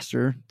even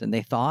faster than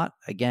they thought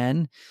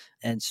again.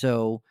 And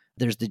so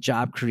there's the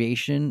job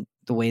creation,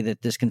 the way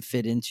that this can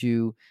fit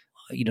into,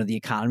 the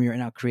economy right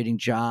now, creating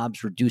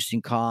jobs,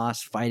 reducing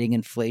costs, fighting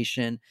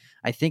inflation.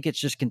 I think it's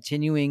just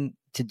continuing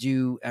to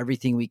do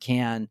everything we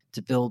can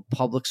to build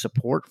public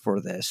support for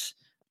this,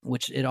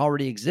 which it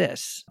already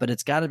exists, but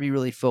it's got to be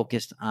really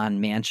focused on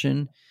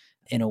Manchin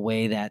in a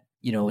way that,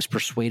 is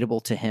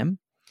persuadable to him.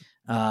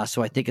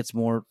 So I think it's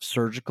more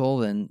surgical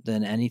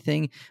than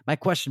anything. My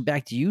question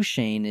back to you,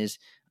 Shane, is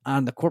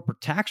on the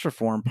corporate tax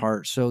reform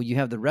part. So you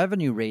have the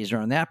revenue raiser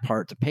on that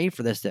part to pay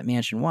for this that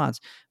Manchin wants,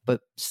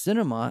 but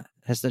Sinema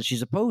has said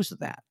she's opposed to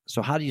that.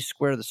 So how do you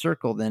square the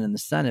circle then in the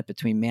Senate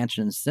between Manchin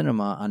and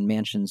Sinema on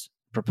Manchin's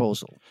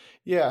proposal?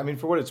 Yeah, I mean,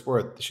 for what it's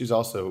worth, she's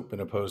also been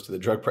opposed to the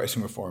drug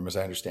pricing reform, as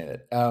I understand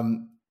it.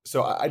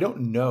 So I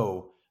don't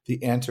know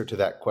the answer to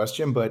that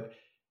question, but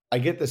I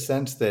get the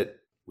sense that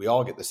we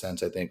all get the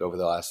sense, I think, over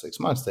the last 6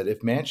 months that if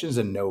Manchin's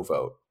a no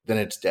vote, then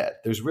it's dead.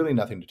 There's really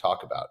nothing to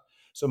talk about.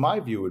 So my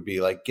view would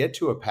be get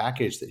to a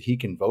package that he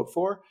can vote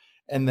for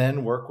and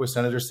then work with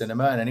Senator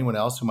Sinema and anyone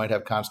else who might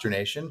have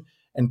consternation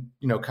and,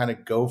 kind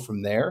of go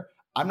from there.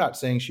 I'm not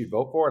saying she'd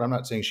vote for it. I'm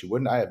not saying she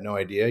wouldn't. I have no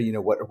idea,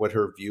 what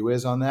her view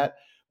is on that.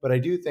 But I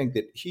do think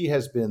that he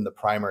has been the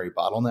primary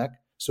bottleneck.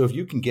 So if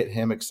you can get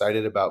him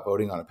excited about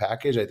voting on a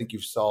package, I think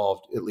you've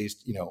solved at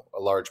least, a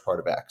large part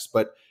of X.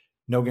 But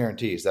no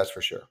guarantees, that's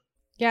for sure.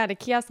 Yeah, to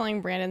key on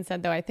something Brandon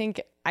said, though, I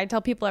think I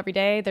tell people every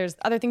day, there's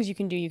other things you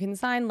can do. You can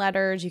sign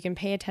letters, you can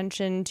pay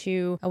attention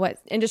to what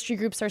industry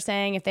groups are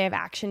saying, if they have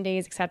action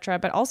days, et cetera,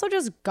 but also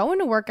just going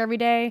to work every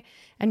day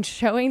and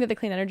showing that the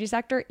clean energy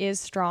sector is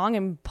strong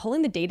and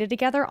pulling the data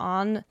together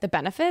on the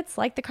benefits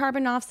like the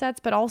carbon offsets,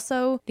 but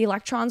also the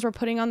electrons we're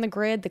putting on the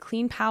grid, the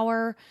clean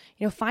power,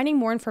 finding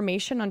more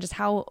information on just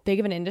how big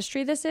of an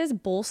industry this is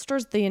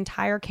bolsters the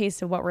entire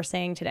case of what we're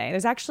saying today.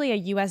 There's actually a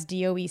US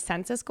DOE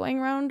census going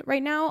around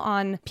right now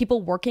on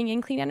people working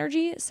in clean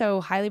energy. So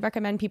highly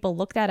recommend people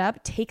look that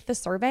up, take the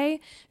survey.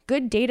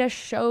 Good data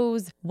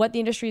shows what the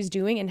industry is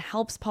doing and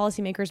helps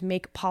policymakers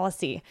make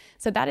policy.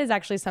 So that is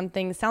actually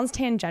something, sounds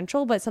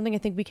tangential, but something I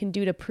think we can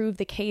do to prove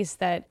the case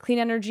that clean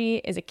energy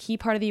is a key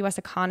part of the US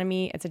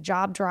economy. It's a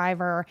job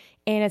driver,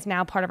 and it's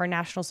now part of our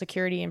national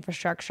security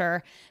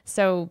infrastructure.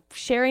 So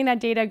sharing that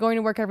data, going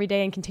to work every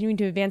day, and continuing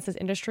to advance this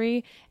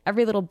industry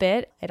every little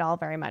bit, it all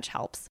very much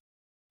helps.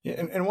 Yeah,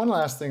 and one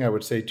last thing I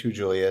would say too,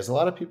 Julia, is a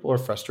lot of people are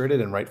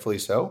frustrated, and rightfully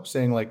so,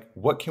 saying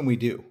what can we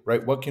do,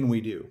 right? What can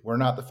we do? We're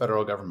not the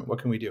federal government. What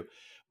can we do?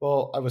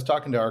 Well, I was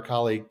talking to our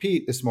colleague,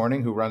 Pete, this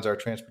morning, who runs our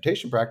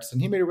transportation practice, and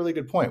he made a really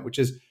good point, which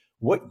is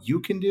what you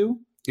can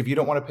do if you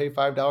don't want to pay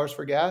 $5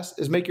 for gas,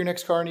 is make your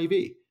next car an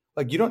EV.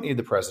 Like, you don't need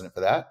the president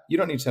for that. You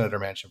don't need Senator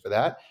Manchin for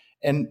that.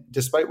 And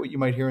despite what you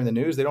might hear in the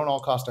news, they don't all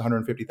cost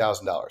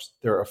 $150,000.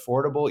 There are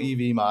affordable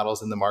EV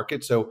models in the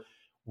market. So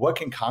what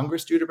can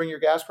Congress do to bring your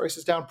gas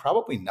prices down?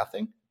 Probably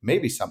nothing,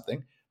 maybe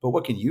something. But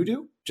what can you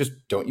do? Just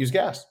don't use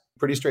gas.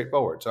 Pretty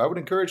straightforward. So I would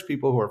encourage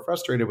people who are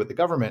frustrated with the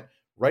government,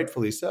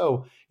 rightfully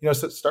so,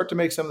 start to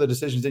make some of the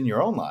decisions in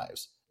your own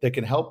lives that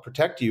can help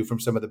protect you from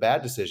some of the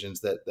bad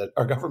decisions that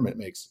our government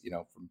makes,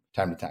 from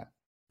time to time.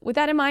 With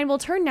that in mind, we'll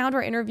turn now to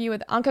our interview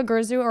with Anca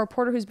Gurzu, a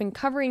reporter who's been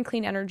covering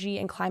clean energy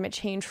and climate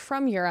change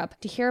from Europe,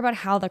 to hear about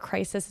how the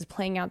crisis is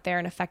playing out there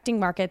and affecting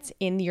markets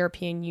in the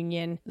European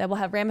Union that will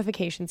have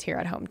ramifications here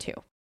at home too.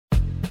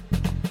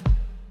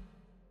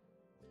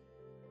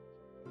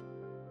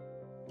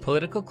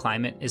 Political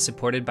Climate is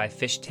supported by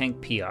Fish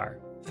Tank PR.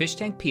 Fish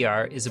Tank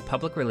PR is a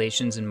public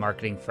relations and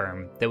marketing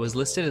firm that was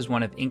listed as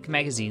one of Inc.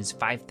 magazine's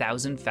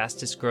 5,000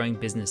 fastest growing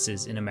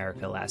businesses in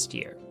America last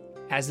year.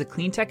 As the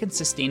clean tech and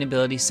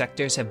sustainability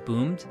sectors have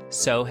boomed,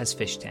 so has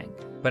Fish Tank.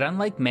 But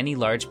unlike many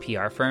large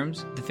PR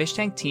firms, the Fish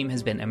Tank team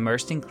has been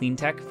immersed in clean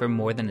tech for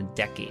more than a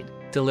decade,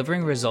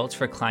 delivering results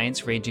for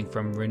clients ranging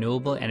from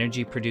renewable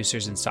energy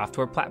producers and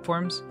software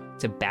platforms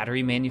to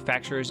battery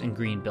manufacturers and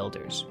green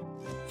builders.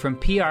 From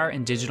PR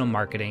and digital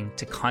marketing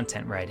to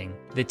content writing,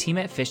 the team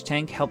at Fish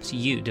Tank helps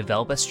you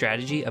develop a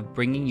strategy of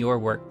bringing your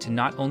work to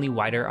not only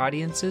wider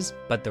audiences,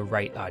 but the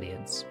right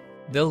audience.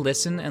 They'll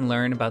listen and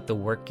learn about the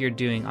work you're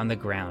doing on the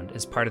ground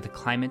as part of the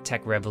climate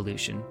tech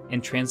revolution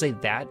and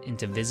translate that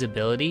into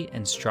visibility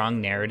and strong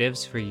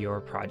narratives for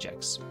your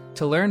projects.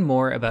 To learn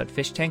more about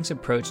Fish Tank's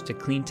approach to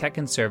clean tech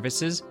and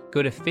services,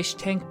 go to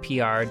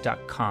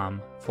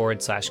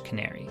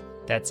fishtankpr.com/canary.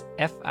 That's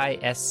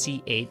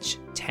FISCH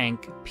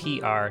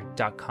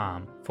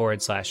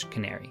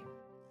tankpr.com/canary.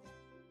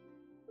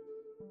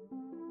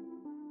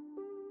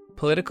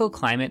 Political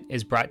Climate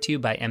is brought to you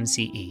by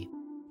MCE.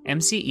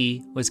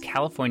 MCE was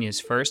California's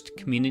first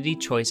community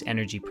choice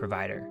energy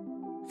provider.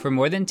 For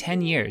more than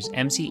 10 years,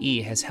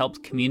 MCE has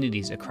helped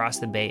communities across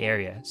the Bay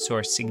Area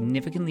source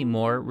significantly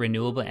more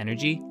renewable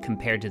energy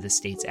compared to the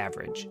state's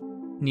average.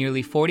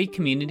 Nearly 40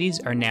 communities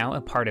are now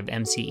a part of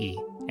MCE,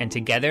 and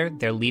together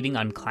they're leading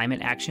on climate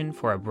action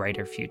for a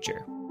brighter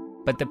future.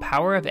 But the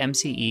power of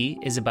MCE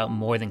is about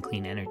more than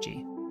clean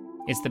energy.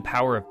 It's the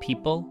power of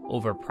people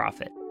over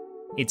profit.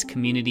 It's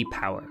community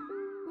power.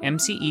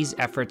 MCE's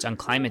efforts on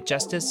climate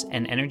justice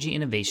and energy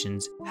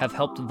innovations have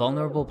helped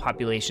vulnerable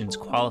populations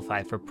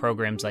qualify for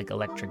programs like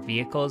electric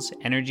vehicles,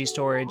 energy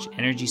storage,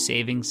 energy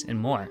savings, and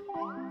more.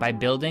 By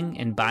building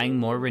and buying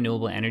more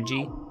renewable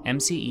energy,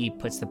 MCE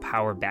puts the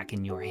power back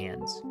in your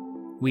hands.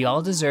 We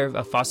all deserve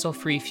a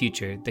fossil-free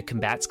future that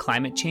combats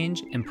climate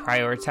change and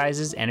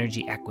prioritizes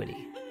energy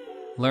equity.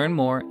 Learn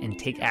more and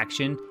take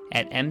action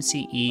at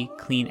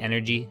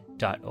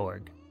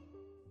mcecleanenergy.org.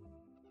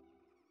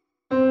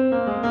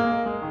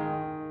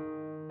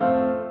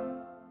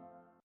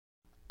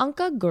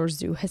 Anca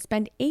Gurzu has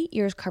spent 8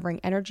 years covering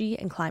energy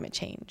and climate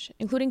change,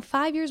 including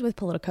 5 years with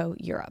Politico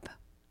Europe.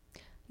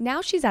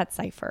 Now she's at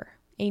Cipher,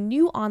 a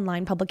new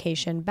online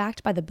publication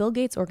backed by the Bill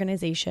Gates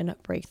organization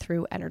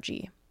Breakthrough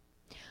Energy.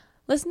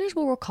 Listeners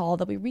will recall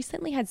that we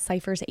recently had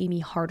Cipher's Amy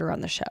Harder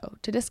on the show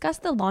to discuss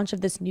the launch of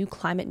this new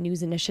climate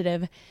news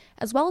initiative,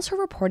 as well as her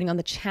reporting on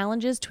the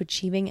challenges to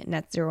achieving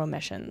net zero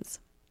emissions.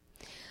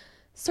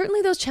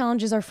 Certainly those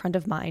challenges are front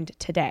of mind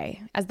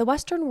today, as the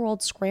Western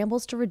world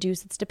scrambles to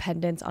reduce its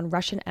dependence on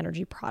Russian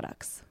energy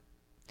products.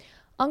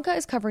 Anca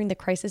is covering the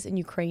crisis in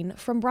Ukraine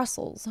from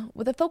Brussels,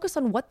 with a focus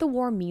on what the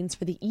war means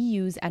for the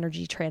EU's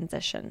energy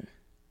transition.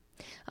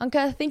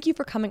 Anca, thank you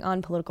for coming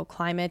on Political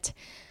Climate.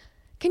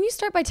 Can you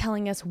start by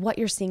telling us what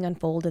you're seeing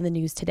unfold in the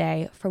news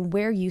today from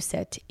where you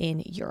sit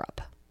in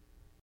Europe?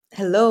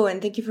 Hello,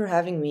 and thank you for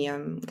having me.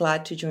 I'm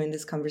glad to join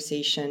this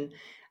conversation.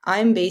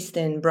 I'm based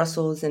in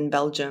Brussels in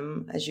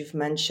Belgium, as you've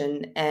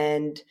mentioned,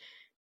 and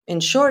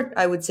in short,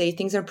 I would say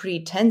things are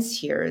pretty tense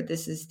here.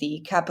 This is the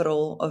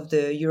capital of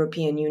the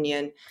European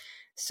Union.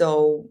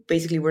 So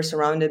basically, we're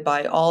surrounded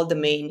by all the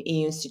main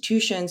EU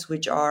institutions,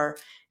 which are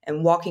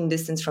in walking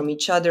distance from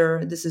each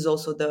other. This is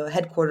also the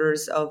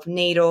headquarters of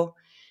NATO.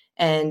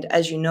 And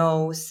as you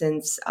know,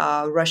 since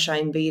Russia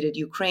invaded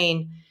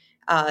Ukraine,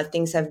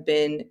 things have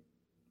been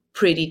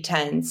pretty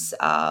tense.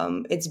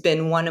 It's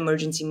been one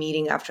emergency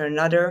meeting after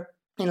another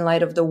in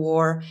light of the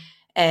war.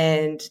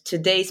 And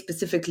today,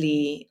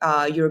 specifically,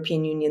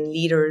 European Union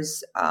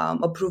leaders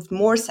approved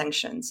more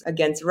sanctions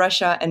against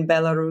Russia and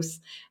Belarus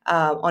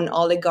on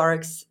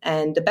oligarchs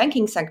and the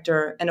banking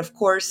sector, and of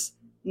course,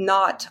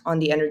 not on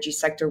the energy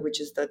sector, which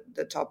is the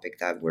topic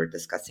that we're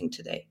discussing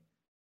today.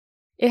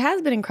 It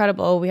has been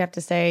incredible, we have to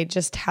say,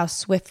 just how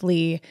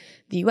swiftly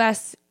the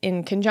U.S.,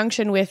 in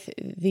conjunction with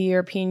the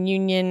European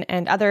Union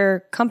and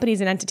other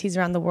companies and entities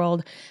around the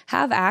world,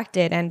 have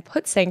acted and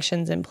put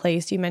sanctions in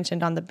place. You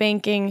mentioned on the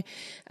banking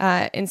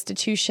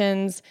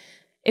institutions.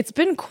 It's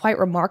been quite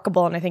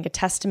remarkable, and I think a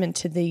testament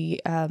to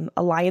the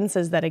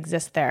alliances that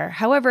exist there.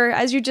 However,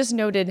 as you just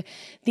noted,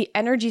 the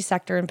energy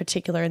sector in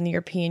particular in the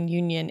European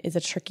Union is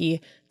a tricky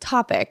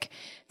topic.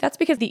 That's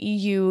because the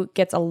EU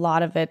gets a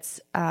lot of its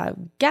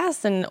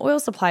gas and oil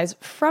supplies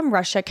from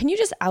Russia. Can you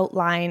just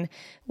outline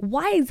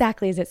why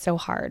exactly is it so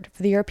hard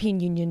for the European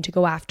Union to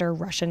go after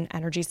Russian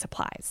energy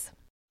supplies?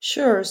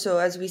 Sure. So,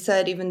 as we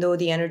said, even though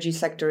the energy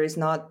sector is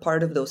not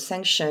part of those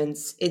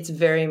sanctions, it's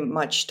very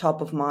much top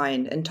of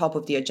mind and top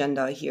of the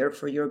agenda here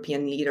for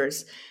European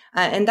leaders.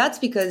 And that's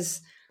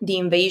because the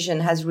invasion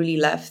has really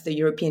left the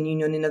European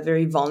Union in a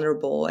very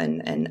vulnerable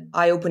and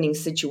eye-opening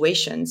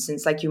situation,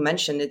 since, like you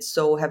mentioned, it's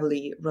so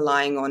heavily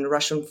relying on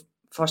Russian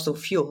fossil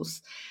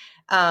fuels.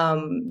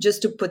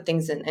 Just to put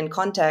things in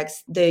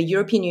context, the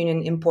European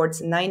Union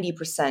imports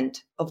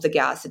 90% of the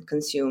gas it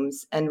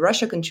consumes, and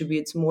Russia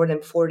contributes more than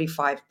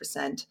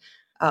 45%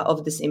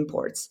 of this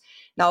imports.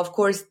 Now, of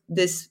course,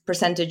 this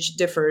percentage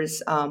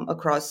differs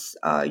across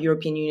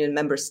European Union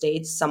member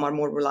states. Some are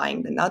more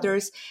reliant than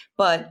others,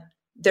 but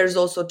there's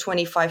also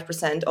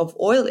 25% of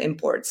oil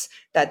imports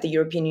that the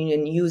European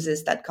Union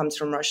uses that comes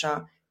from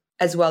Russia,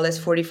 as well as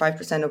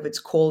 45% of its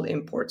coal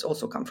imports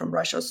also come from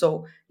Russia.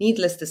 So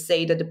needless to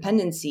say, the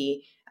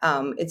dependency,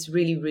 it's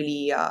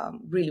really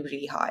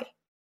high.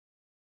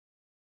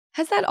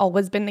 Has that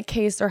always been the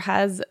case, or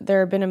has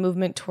there been a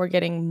movement toward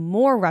getting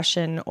more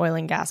Russian oil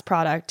and gas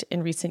product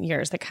in recent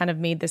years that kind of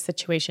made this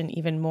situation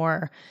even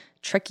more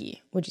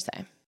tricky, would you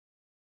say?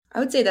 I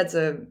would say that's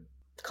a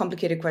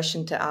complicated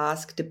question to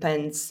ask.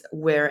 Depends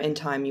where in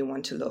time you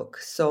want to look.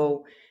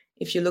 So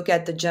if you look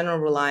at the general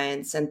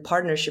reliance and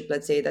partnership,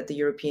 let's say, that the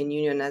European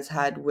Union has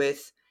had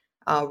with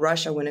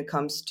Russia when it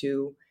comes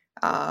to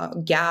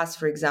gas,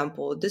 for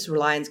example, this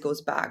reliance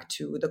goes back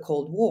to the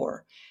Cold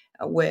War,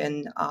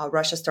 when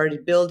Russia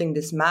started building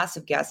this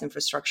massive gas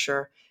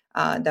infrastructure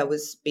that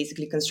was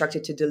basically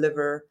constructed to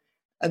deliver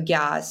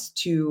gas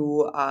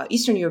to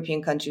Eastern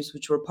European countries,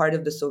 which were part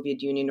of the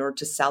Soviet Union, or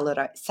to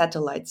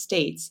satellite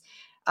states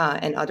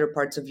and other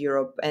parts of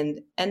Europe.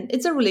 And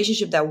it's a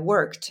relationship that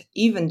worked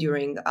even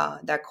during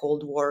that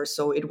Cold War,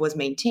 so it was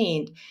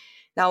maintained.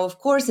 Now, of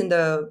course,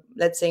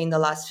 let's say in the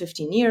last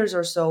 15 years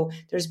or so,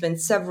 there's been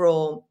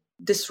several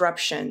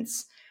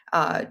disruptions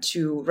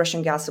to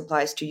Russian gas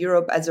supplies to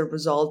Europe as a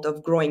result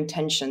of growing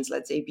tensions,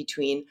 let's say,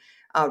 between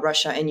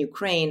Russia and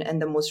Ukraine.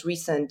 And the most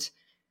recent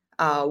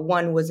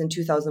one was in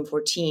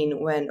 2014,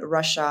 when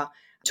Russia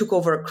took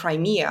over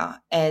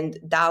Crimea. And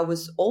that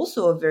was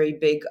also a very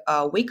big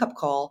wake-up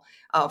call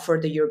for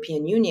the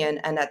European Union.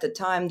 And at the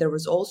time, there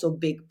was also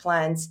big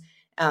plans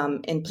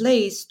in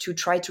place to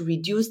try to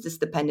reduce this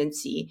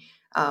dependency,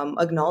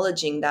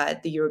 acknowledging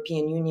that the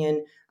European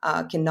Union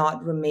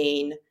cannot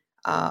remain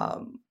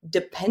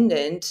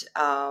dependent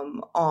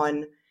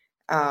on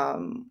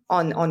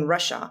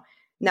Russia.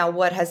 Now,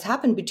 what has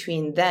happened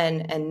between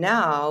then and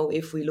now,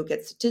 if we look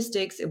at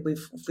statistics,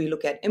 if we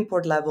look at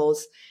import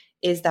levels,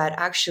 is that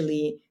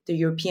actually the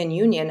European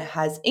Union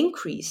has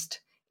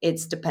increased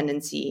its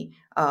dependency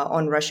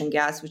on Russian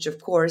gas, which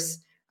of course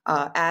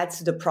adds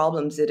to the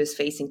problems it is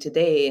facing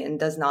today and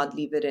does not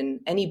leave it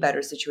in any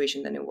better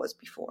situation than it was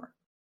before.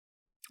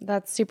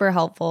 That's super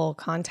helpful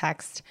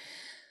context.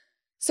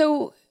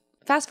 So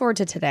fast forward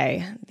to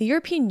today, the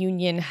European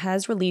Union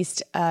has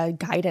released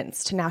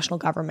guidance to national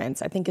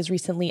governments, I think as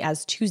recently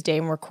as Tuesday,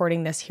 and we're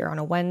recording this here on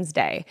a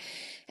Wednesday.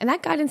 And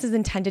that guidance is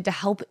intended to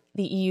help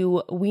the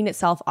EU wean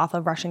itself off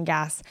of Russian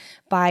gas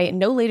by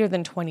no later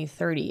than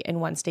 2030, in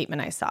one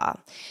statement I saw.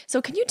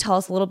 So can you tell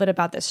us a little bit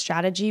about this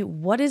strategy?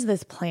 What is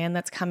this plan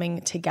that's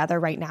coming together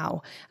right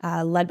now,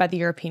 led by the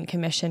European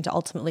Commission, to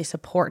ultimately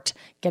support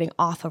getting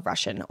off of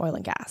Russian oil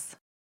and gas?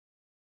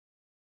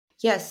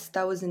 Yes,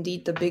 that was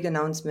indeed the big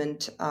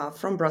announcement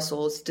from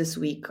Brussels this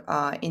week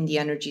in the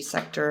energy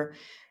sector.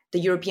 The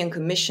European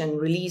Commission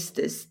released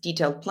this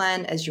detailed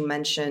plan, as you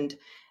mentioned,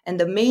 and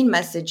the main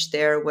message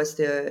there was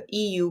the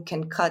EU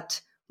can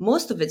cut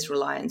most of its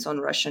reliance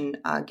on Russian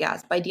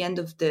gas by the end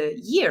of the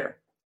year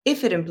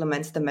if it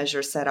implements the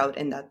measures set out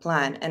in that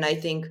plan. And I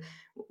think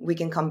we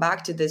can come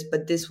back to this,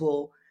 but this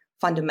will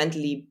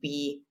fundamentally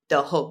be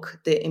the hook,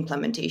 the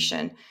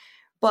implementation.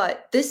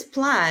 But this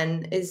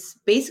plan is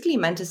basically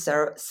meant to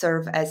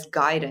serve as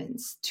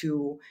guidance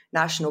to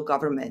national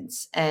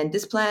governments. And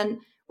this plan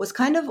was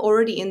kind of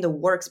already in the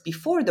works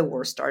before the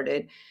war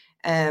started.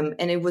 And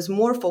it was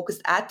more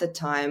focused at the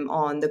time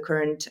on the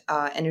current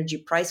energy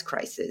price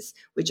crisis,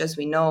 which, as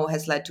we know,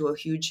 has led to a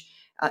huge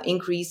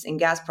increase in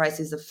gas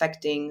prices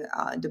affecting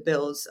the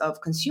bills of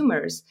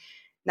consumers.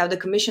 Now, the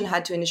Commission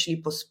had to initially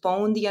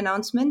postpone the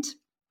announcement.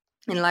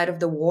 In light of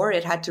the war,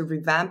 it had to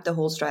revamp the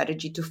whole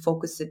strategy to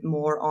focus it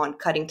more on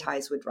cutting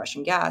ties with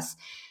Russian gas.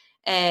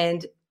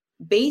 And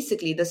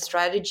basically, the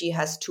strategy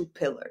has two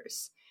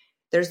pillars.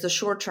 There's the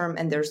short term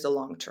and there's the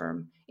long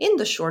term. In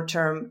the short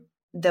term,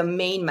 the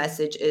main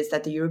message is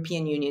that the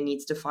European Union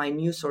needs to find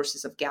new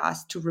sources of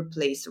gas to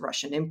replace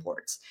Russian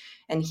imports.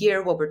 And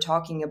here, what we're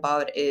talking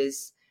about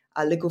is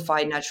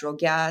liquefied natural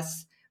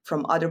gas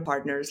from other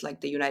partners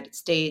like the United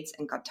States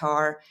and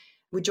Qatar,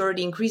 which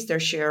already increased their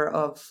share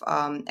of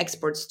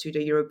exports to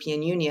the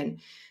European Union.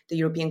 The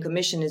European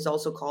Commission is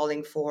also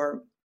calling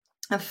for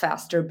a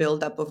faster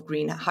buildup of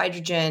green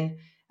hydrogen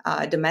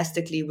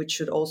domestically, which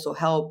should also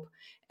help.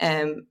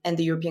 And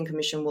the European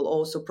Commission will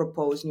also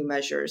propose new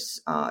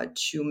measures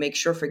to make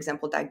sure, for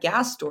example, that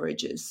gas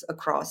storages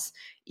across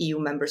EU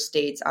member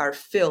states are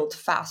filled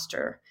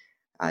faster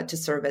to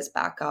serve as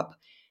backup.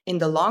 In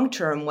the long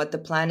term, what the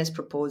plan is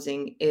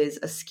proposing is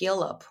a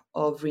scale up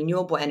of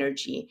renewable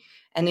energy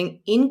and an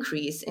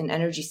increase in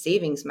energy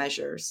savings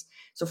measures.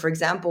 So, for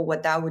example,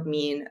 what that would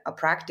mean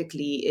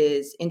practically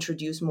is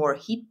introduce more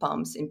heat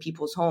pumps in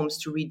people's homes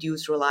to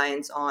reduce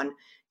reliance on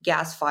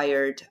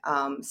gas-fired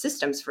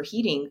systems for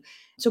heating.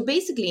 So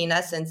basically, in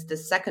essence, the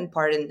second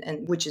part,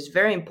 and which is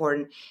very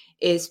important,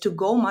 is to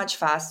go much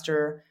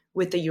faster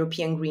with the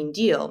European Green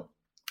Deal.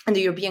 And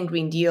the European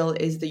Green Deal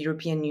is the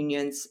European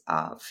Union's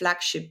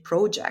flagship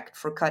project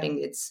for cutting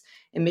its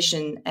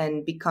emission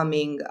and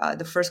becoming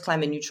the first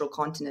climate neutral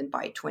continent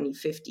by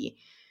 2050.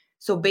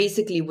 So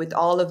basically, with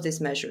all of these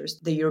measures,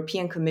 the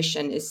European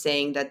Commission is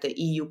saying that the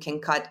EU can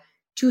cut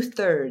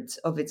 2/3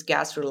 of its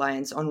gas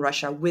reliance on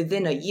Russia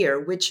within a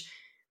year, which,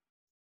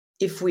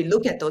 if we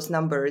look at those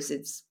numbers,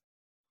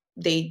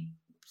 they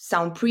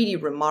sound pretty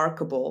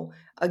remarkable.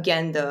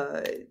 Again,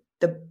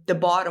 the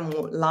bottom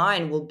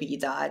line will be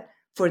that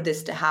for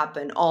this to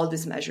happen, all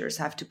these measures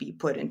have to be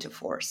put into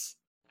force.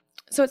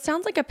 So it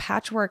sounds like a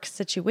patchwork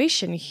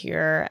situation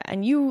here.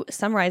 And you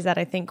summarized that,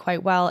 I think,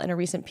 quite well in a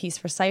recent piece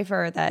for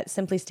Cypher that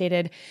simply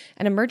stated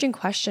an emerging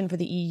question for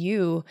the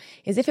EU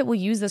is if it will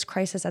use this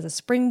crisis as a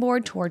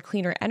springboard toward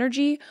cleaner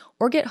energy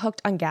or get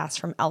hooked on gas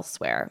from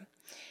elsewhere.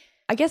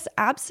 I guess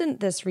absent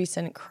this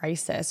recent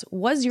crisis,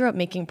 was Europe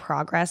making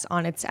progress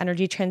on its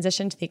energy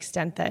transition to the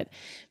extent that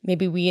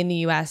maybe we in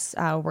the US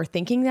were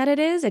thinking that it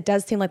is? It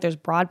does seem like there's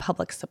broad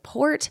public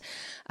support,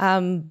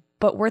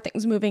 but were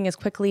things moving as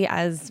quickly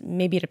as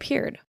maybe it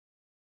appeared?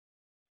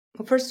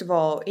 Well, first of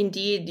all,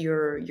 indeed,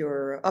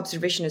 your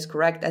observation is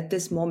correct. At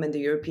this moment, the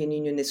European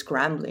Union is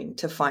scrambling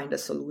to find a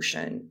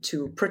solution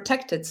to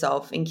protect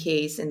itself in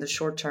case, in the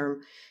short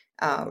term,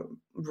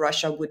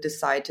 Russia would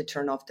decide to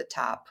turn off the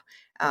tap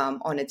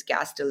on its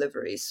gas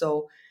delivery.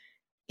 So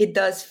it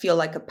does feel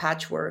like a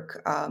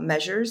patchwork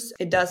measures.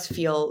 It does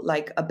feel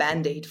like a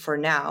Band-Aid for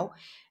now.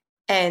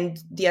 And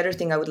the other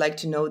thing I would like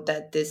to note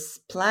that this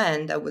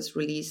plan that was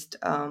released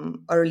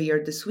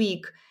earlier this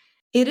week,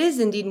 it is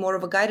indeed more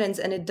of a guidance,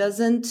 and it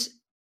doesn't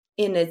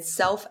in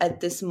itself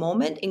at this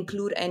moment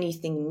include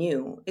anything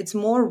new. It's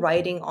more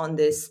riding on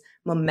this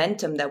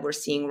momentum that we're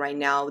seeing right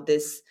now,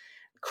 this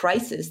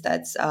crisis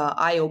that's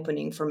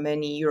eye-opening for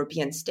many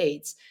European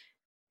states.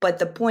 But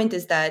the point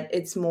is that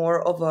it's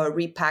more of a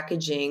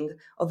repackaging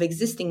of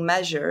existing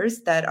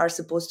measures that are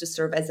supposed to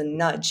serve as a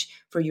nudge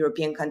for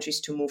European countries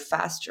to move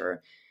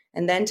faster.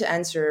 And then to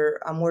answer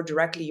more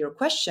directly your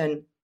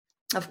question,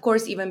 of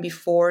course, even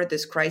before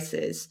this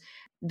crisis,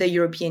 the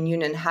European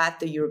Union had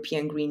the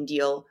European Green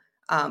Deal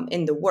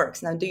in the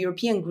works. Now, the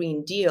European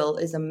Green Deal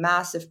is a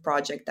massive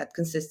project that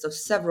consists of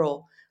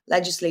several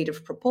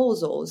legislative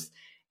proposals.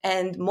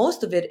 And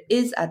most of it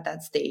is at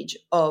that stage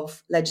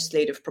of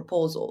legislative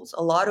proposals.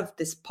 A lot of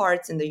these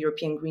parts in the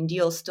European Green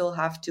Deal still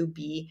have to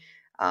be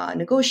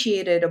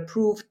negotiated,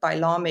 approved by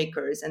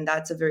lawmakers, and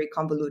that's a very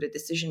convoluted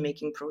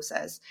decision-making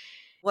process.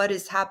 What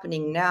is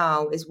happening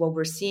now is what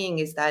we're seeing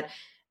is that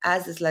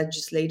as these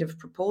legislative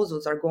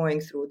proposals are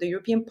going through the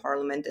European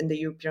Parliament and the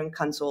European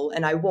Council,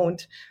 and I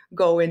won't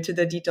go into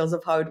the details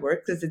of how it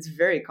works because it's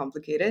very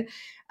complicated,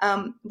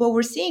 what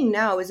we're seeing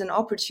now is an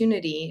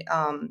opportunity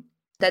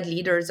that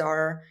leaders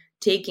are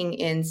taking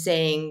in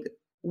saying,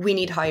 we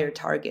need higher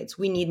targets,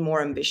 we need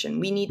more ambition,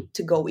 we need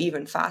to go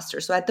even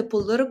faster. So at the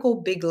political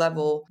big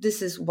level,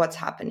 this is what's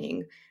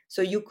happening.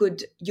 So you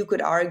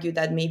could argue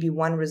that maybe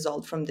one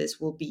result from this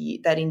will be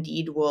that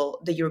indeed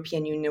the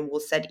European Union will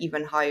set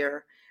even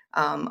higher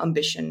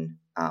ambition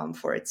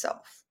for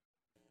itself.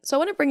 So I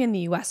want to bring in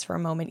the US for a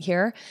moment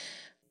here.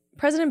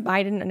 President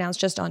Biden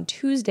announced just on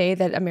Tuesday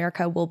that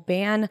America will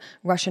ban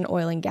Russian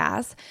oil and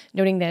gas,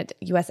 noting that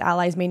U.S.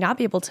 allies may not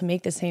be able to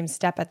make the same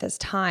step at this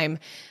time.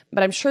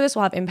 But I'm sure this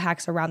will have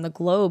impacts around the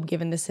globe,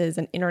 given this is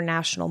an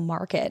international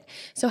market.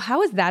 So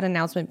how is that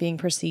announcement being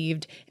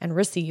perceived and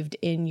received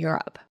in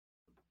Europe?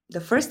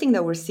 The first thing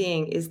that we're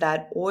seeing is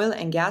that oil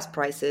and gas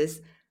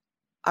prices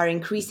are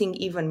increasing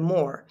even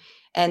more.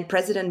 And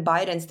President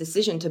Biden's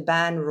decision to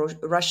ban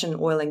Russian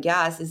oil and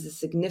gas is a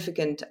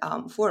significant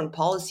foreign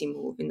policy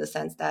move in the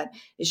sense that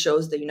it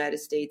shows the United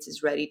States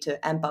is ready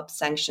to amp up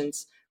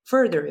sanctions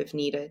further if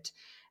needed.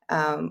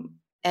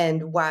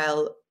 And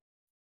while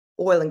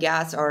oil and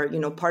gas are,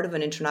 part of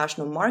an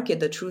international market,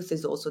 the truth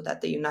is also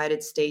that the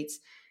United States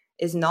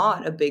is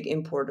not a big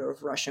importer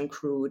of Russian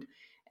crude.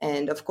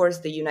 And of course,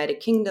 the United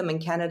Kingdom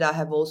and Canada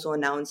have also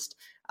announced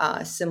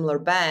similar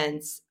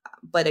bans.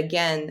 But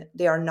again,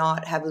 they are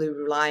not heavily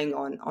relying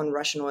on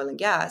Russian oil and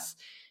gas.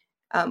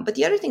 But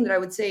the other thing that I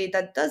would say,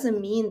 that doesn't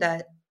mean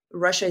that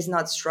Russia is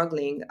not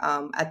struggling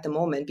at the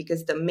moment,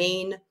 because the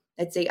main,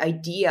 let's say,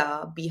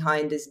 idea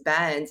behind these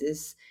bans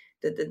is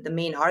the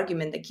main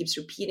argument that keeps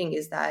repeating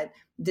is that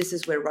this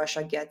is where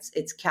Russia gets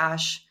its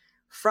cash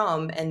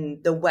from,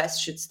 and the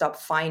West should stop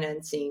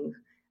financing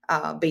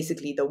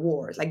basically the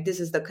war. Like, this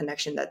is the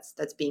connection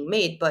that's being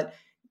made. But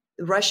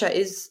Russia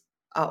is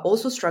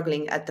also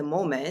struggling at the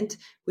moment.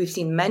 We've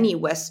seen many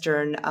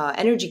Western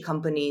energy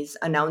companies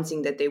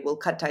announcing that they will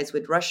cut ties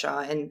with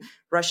Russia, and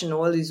Russian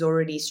oil is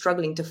already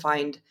struggling to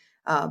find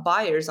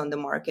buyers on the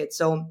market.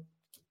 So,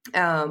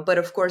 but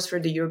of course, for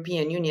the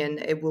European Union,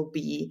 it will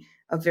be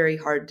a very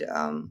hard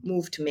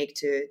move to make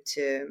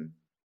to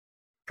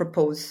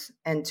propose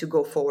and to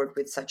go forward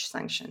with such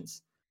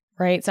sanctions.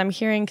 Right. So I'm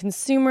hearing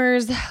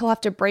consumers will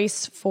have to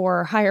brace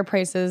for higher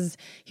prices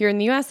here in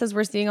the US, as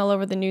we're seeing all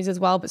over the news as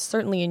well, but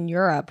certainly in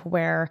Europe,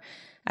 where,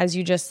 as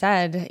you just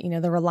said,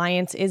 the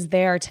reliance is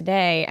there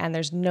today, and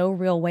there's no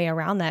real way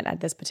around that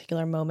at this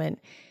particular moment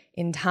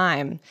in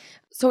time.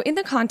 So in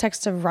the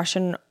context of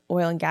Russian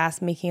oil and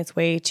gas making its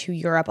way to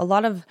Europe, a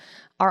lot of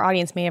our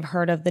audience may have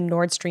heard of the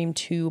Nord Stream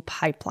 2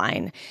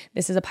 pipeline.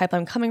 This is a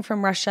pipeline coming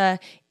from Russia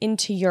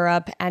into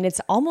Europe, and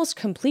it's almost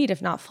complete,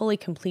 if not fully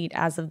complete,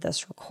 as of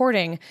this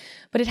recording.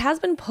 But it has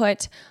been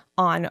put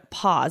on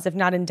pause, if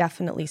not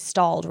indefinitely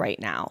stalled right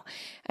now.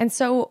 And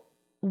so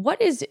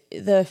what is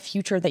the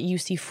future that you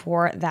see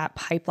for that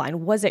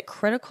pipeline? Was it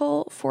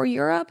critical for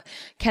Europe?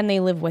 Can they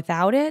live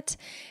without it?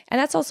 And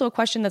that's also a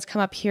question that's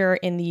come up here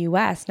in the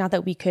US. Not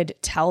that we could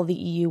tell the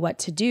EU what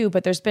to do,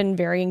 but there's been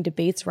varying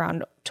debates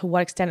around to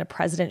what extent a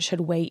president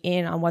should weigh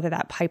in on whether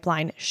that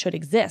pipeline should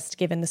exist,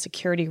 given the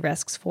security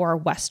risks for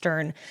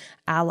Western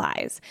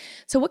allies.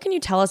 So what can you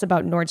tell us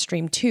about Nord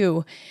Stream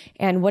 2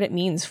 and what it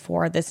means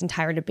for this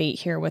entire debate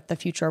here with the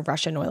future of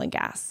Russian oil and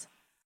gas?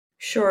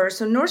 Sure.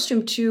 So Nord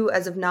Stream 2,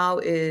 as of now,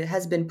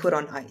 has been put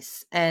on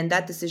ice. And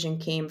that decision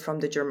came from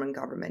the German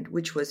government,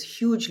 which was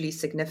hugely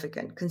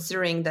significant,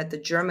 considering that the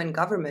German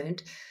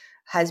government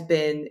has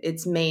been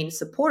its main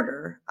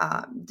supporter.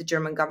 The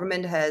German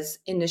government has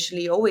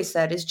initially always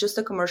said it's just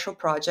a commercial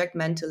project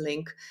meant to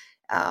link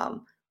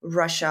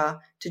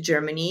Russia to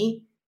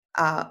Germany,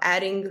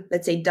 adding,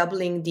 let's say,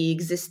 doubling the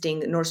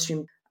existing Nord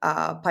Stream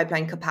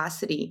pipeline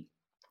capacity.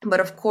 But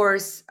of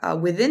course,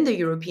 within the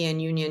European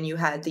Union, you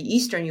had the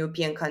Eastern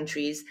European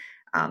countries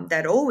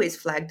that always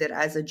flagged it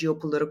as a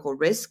geopolitical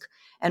risk.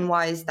 And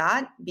why is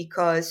that?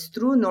 Because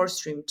through Nord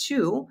Stream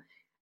 2,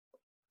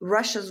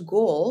 Russia's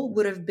goal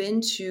would have been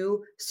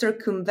to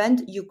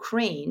circumvent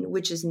Ukraine,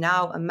 which is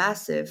now a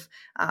massive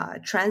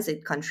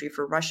transit country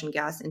for Russian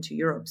gas into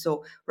Europe.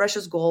 So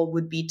Russia's goal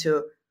would be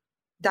to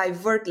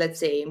divert, let's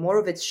say, more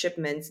of its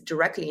shipments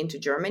directly into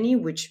Germany,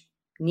 which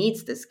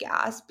needs this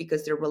gas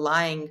because they're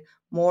relying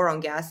more on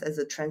gas as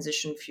a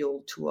transition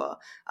fuel to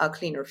a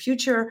cleaner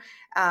future,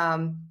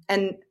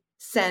 and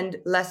send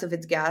less of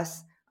its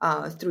gas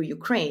through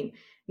Ukraine.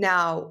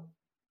 Now,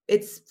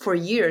 it's for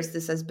years,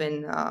 this has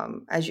been,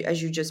 as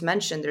you just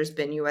mentioned, there's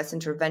been U.S.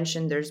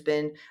 intervention, there's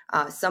been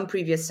some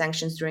previous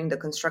sanctions during the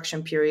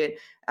construction period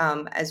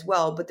as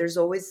well, but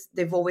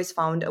they've always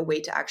found a way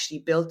to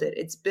actually build it.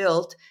 It's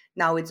built,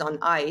 now it's on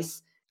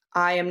ice.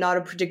 I am not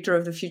a predictor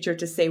of the future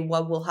to say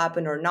what will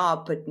happen or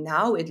not, but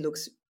now it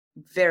looks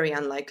very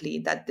unlikely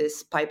that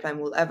this pipeline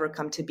will ever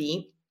come to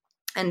be.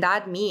 And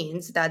that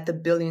means that the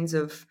billions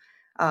of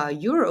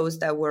euros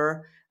that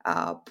were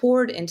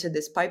poured into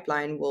this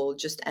pipeline will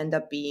just end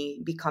up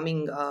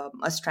becoming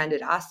a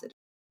stranded asset.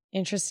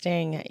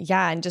 Interesting.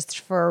 Yeah. And just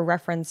for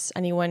reference,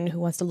 anyone who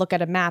wants to look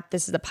at a map,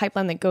 this is a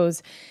pipeline that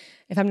goes,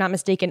 if I'm not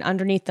mistaken,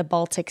 underneath the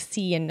Baltic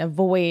Sea and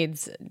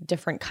avoids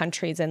different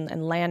countries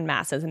and land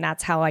masses. And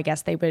that's how I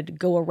guess they would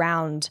go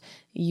around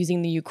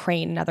using the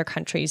Ukraine and other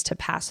countries to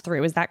pass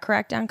through. Is that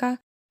correct, Anka?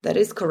 That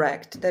is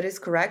correct. That is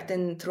correct.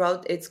 And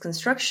throughout its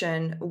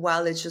construction,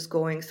 while it's just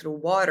going through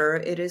water,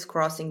 it is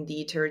crossing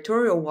the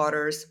territorial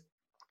waters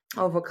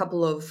of a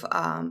couple of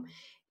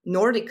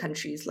Nordic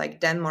countries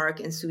like Denmark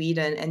and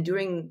Sweden. And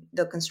during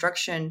the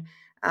construction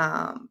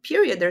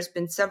period, there's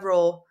been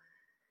several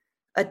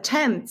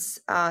attempts,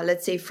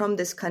 let's say, from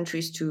these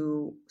countries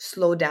to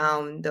slow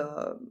down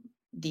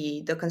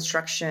the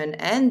construction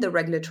and the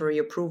regulatory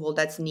approval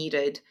that's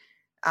needed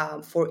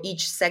for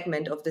each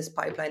segment of this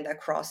pipeline that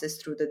crosses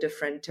through the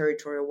different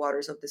territorial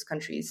waters of these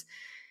countries.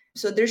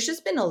 So there's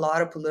just been a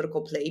lot of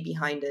political play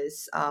behind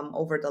this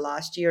over the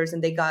last years,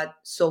 and they got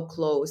so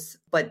close.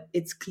 But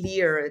it's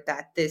clear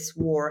that this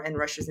war and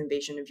Russia's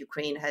invasion of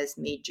Ukraine has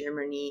made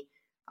Germany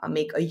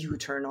make a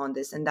U-turn on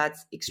this, and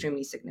that's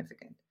extremely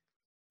significant.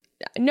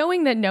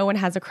 Knowing that no one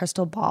has a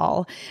crystal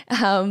ball,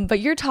 but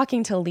you're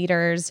talking to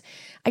leaders,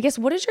 I guess,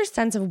 what is your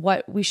sense of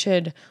what we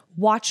should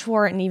watch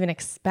for and even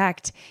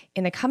expect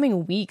in the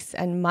coming weeks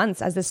and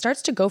months as this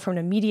starts to go from an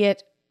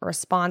immediate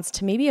response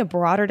to maybe a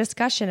broader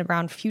discussion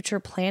around future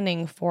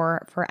planning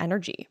for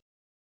energy?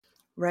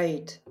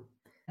 Right.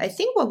 I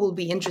think what will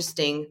be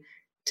interesting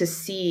to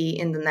see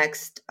in the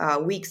next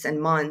weeks and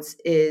months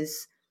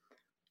is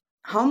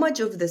how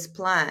much of these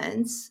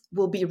plans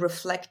will be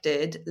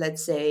reflected,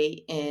 let's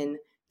say, in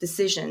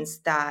decisions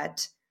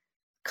that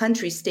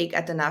countries take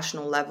at the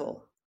national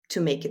level to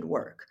make it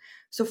work.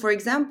 So, for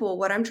example,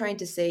 what I'm trying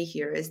to say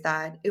here is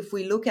that if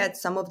we look at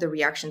some of the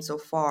reactions so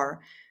far,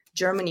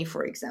 Germany,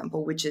 for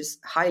example, which is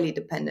highly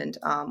dependent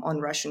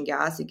on Russian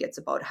gas, it gets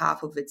about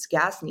half of its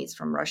gas needs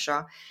from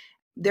Russia.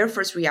 Their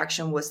first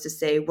reaction was to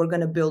say, we're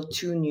going to build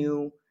 2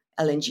 new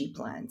LNG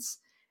plants.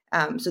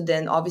 So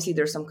then obviously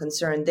there's some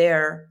concern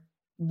there.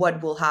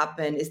 What will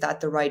happen? Is that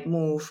the right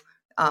move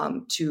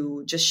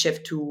to just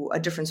shift to a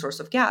different source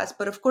of gas?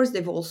 But of course,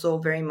 they've also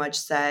very much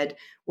said,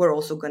 we're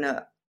also going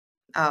to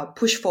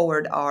push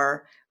forward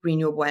our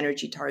renewable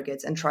energy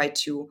targets and try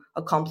to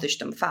accomplish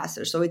them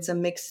faster. So it's a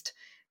mixed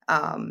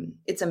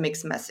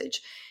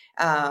message,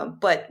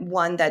 but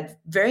one that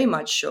very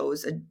much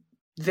shows a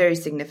very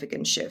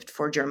significant shift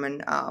for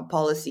German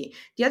policy.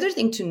 The other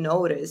thing to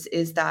notice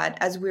is that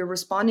as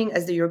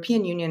the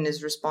European Union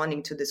is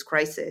responding to this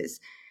crisis,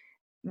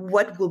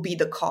 what will be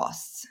the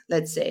costs,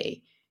 let's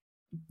say,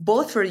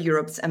 both for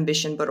Europe's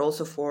ambition, but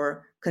also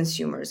for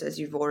consumers, as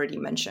you've already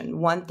mentioned.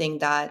 One thing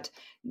that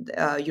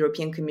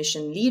European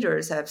Commission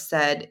leaders have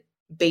said,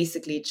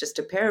 basically, just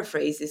to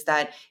paraphrase, is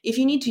that if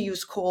you need to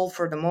use coal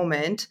for the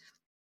moment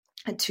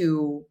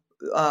to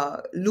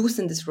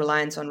loosen this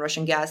reliance on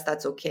Russian gas,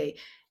 that's okay.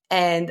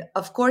 And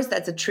of course,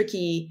 that's a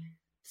tricky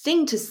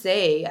thing to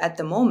say at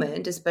the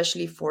moment,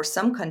 especially for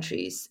some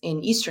countries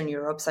in Eastern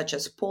Europe, such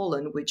as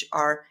Poland, which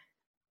are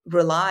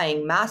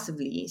relying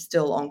massively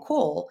still on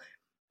coal,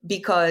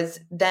 because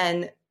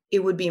then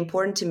it would be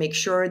important to make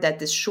sure that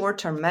these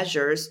short-term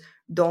measures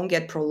don't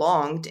get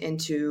prolonged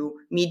into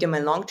medium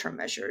and long-term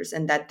measures,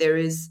 and that there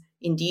is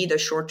indeed a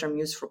short-term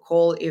use for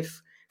coal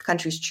if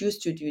countries choose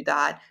to do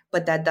that,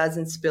 but that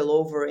doesn't spill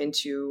over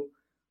into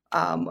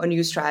a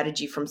new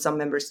strategy from some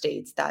member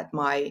states that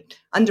might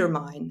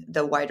undermine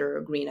the wider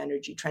green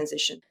energy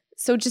transition.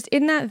 So just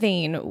in that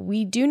vein,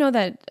 we do know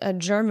that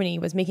Germany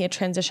was making a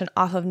transition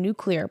off of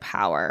nuclear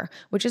power,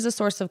 which is a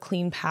source of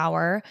clean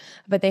power,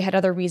 but they had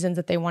other reasons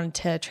that they wanted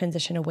to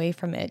transition away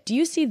from it. Do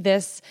you see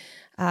these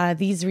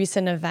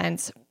recent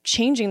events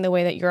changing the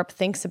way that Europe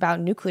thinks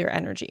about nuclear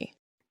energy?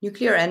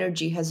 Nuclear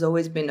energy has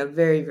always been a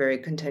very, very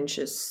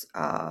contentious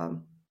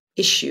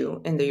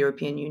issue in the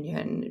European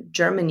Union.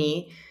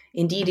 Germany,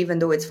 indeed, even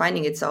though it's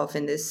finding itself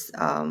in this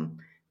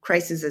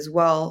crisis as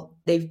well,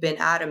 they've been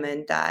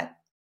adamant that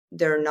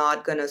they're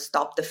not going to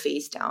stop the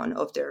phase down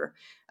of their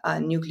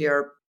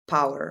nuclear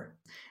power.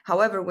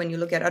 However, when you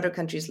look at other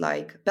countries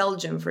like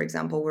Belgium, for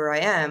example, where I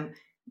am,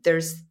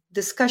 there's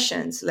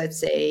discussions, let's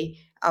say,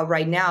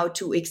 right now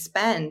to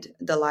expand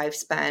the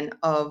lifespan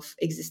of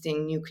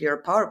existing nuclear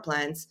power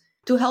plants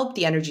to help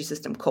the energy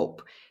system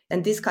cope.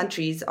 And these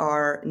countries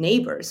are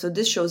neighbors. So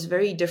this shows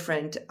very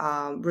different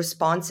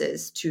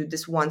responses to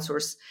this one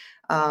source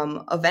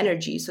of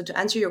energy. So to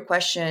answer your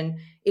question,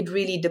 it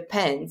really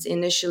depends.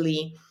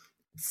 Initially,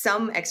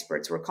 some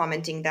experts were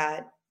commenting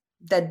that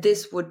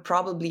this would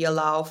probably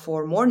allow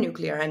for more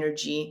nuclear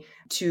energy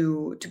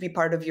to be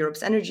part of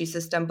Europe's energy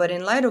system. But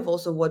in light of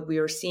also what we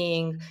are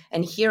seeing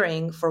and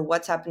hearing for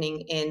what's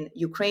happening in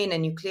Ukraine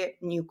and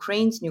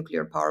Ukraine's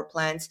nuclear power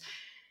plants,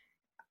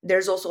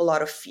 there's also a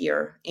lot of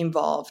fear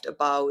involved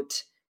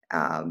about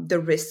the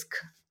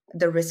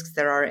risks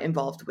that are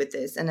involved with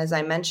this. And as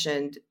I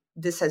mentioned,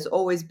 this has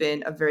always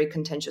been a very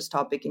contentious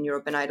topic in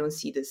Europe, and I don't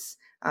see this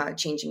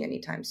changing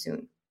anytime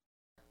soon.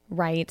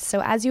 Right.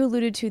 So as you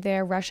alluded to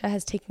there, Russia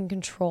has taken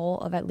control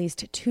of at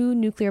least 2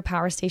 nuclear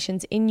power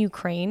stations in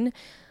Ukraine.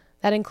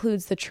 That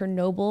includes the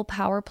Chernobyl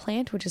power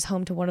plant, which is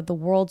home to one of the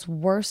world's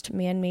worst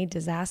man-made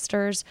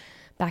disasters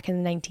back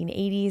in the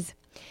 1980s.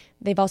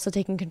 They've also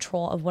taken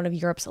control of one of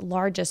Europe's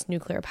largest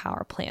nuclear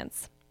power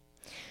plants.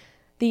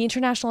 The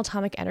International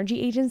Atomic Energy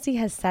Agency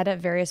has said at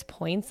various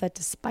points that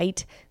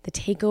despite the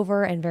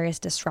takeover and various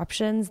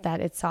disruptions,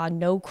 that it saw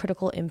no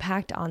critical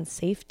impact on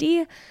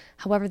safety.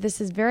 However, this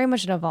is very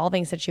much an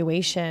evolving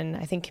situation.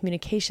 I think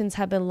communications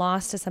have been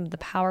lost to some of the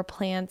power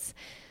plants.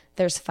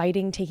 There's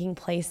fighting taking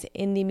place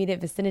in the immediate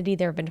vicinity.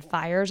 There have been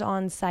fires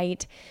on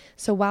site.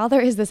 So while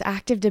there is this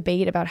active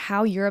debate about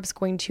how Europe's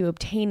going to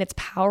obtain its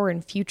power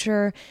in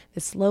future,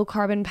 this low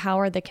carbon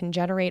power that can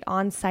generate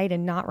on site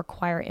and not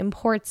require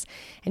imports,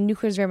 and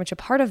nuclear is very much a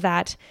part of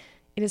that,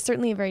 it is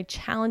certainly a very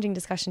challenging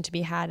discussion to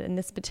be had in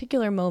this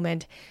particular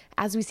moment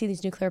as we see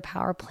these nuclear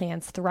power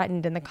plants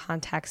threatened in the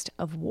context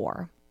of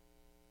war.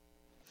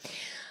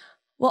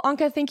 Well,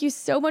 Anka, thank you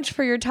so much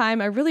for your time.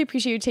 I really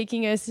appreciate you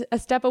taking a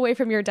step away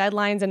from your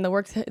deadlines and the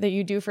work that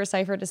you do for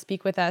Cypher to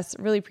speak with us.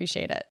 Really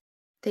appreciate it.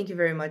 Thank you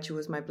very much. It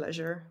was my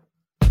pleasure.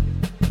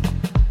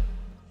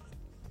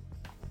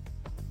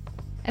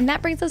 And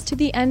that brings us to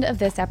the end of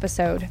this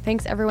episode.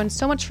 Thanks everyone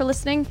so much for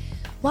listening.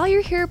 While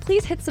you're here,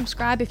 please hit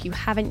subscribe if you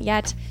haven't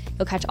yet.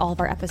 You'll catch all of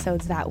our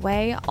episodes that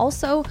way.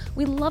 Also,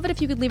 we'd love it if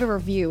you could leave a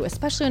review,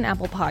 especially on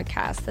Apple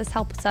Podcasts. This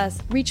helps us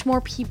reach more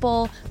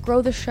people,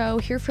 grow the show,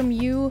 hear from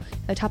you,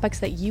 the topics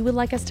that you would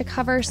like us to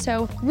cover.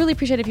 So really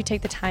appreciate it if you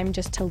take the time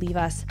just to leave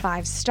us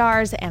 5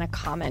 stars and a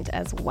comment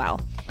as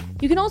well.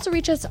 You can also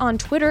reach us on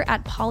Twitter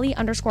at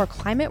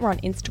 @Polly_climate. We're on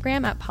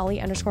Instagram at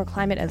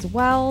Polly_climate as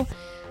well.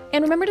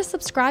 And remember to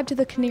subscribe to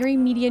the Canary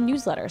Media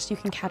newsletter so you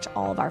can catch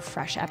all of our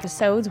fresh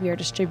episodes. We are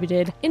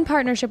distributed in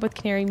partnership with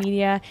Canary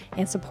Media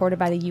and supported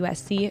by the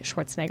USC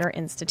Schwarzenegger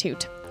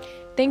Institute.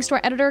 Thanks to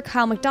our editor,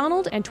 Kyle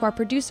McDonald, and to our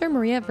producer,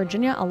 Maria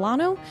Virginia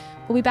Alano.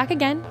 We'll be back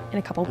again in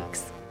a couple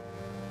weeks.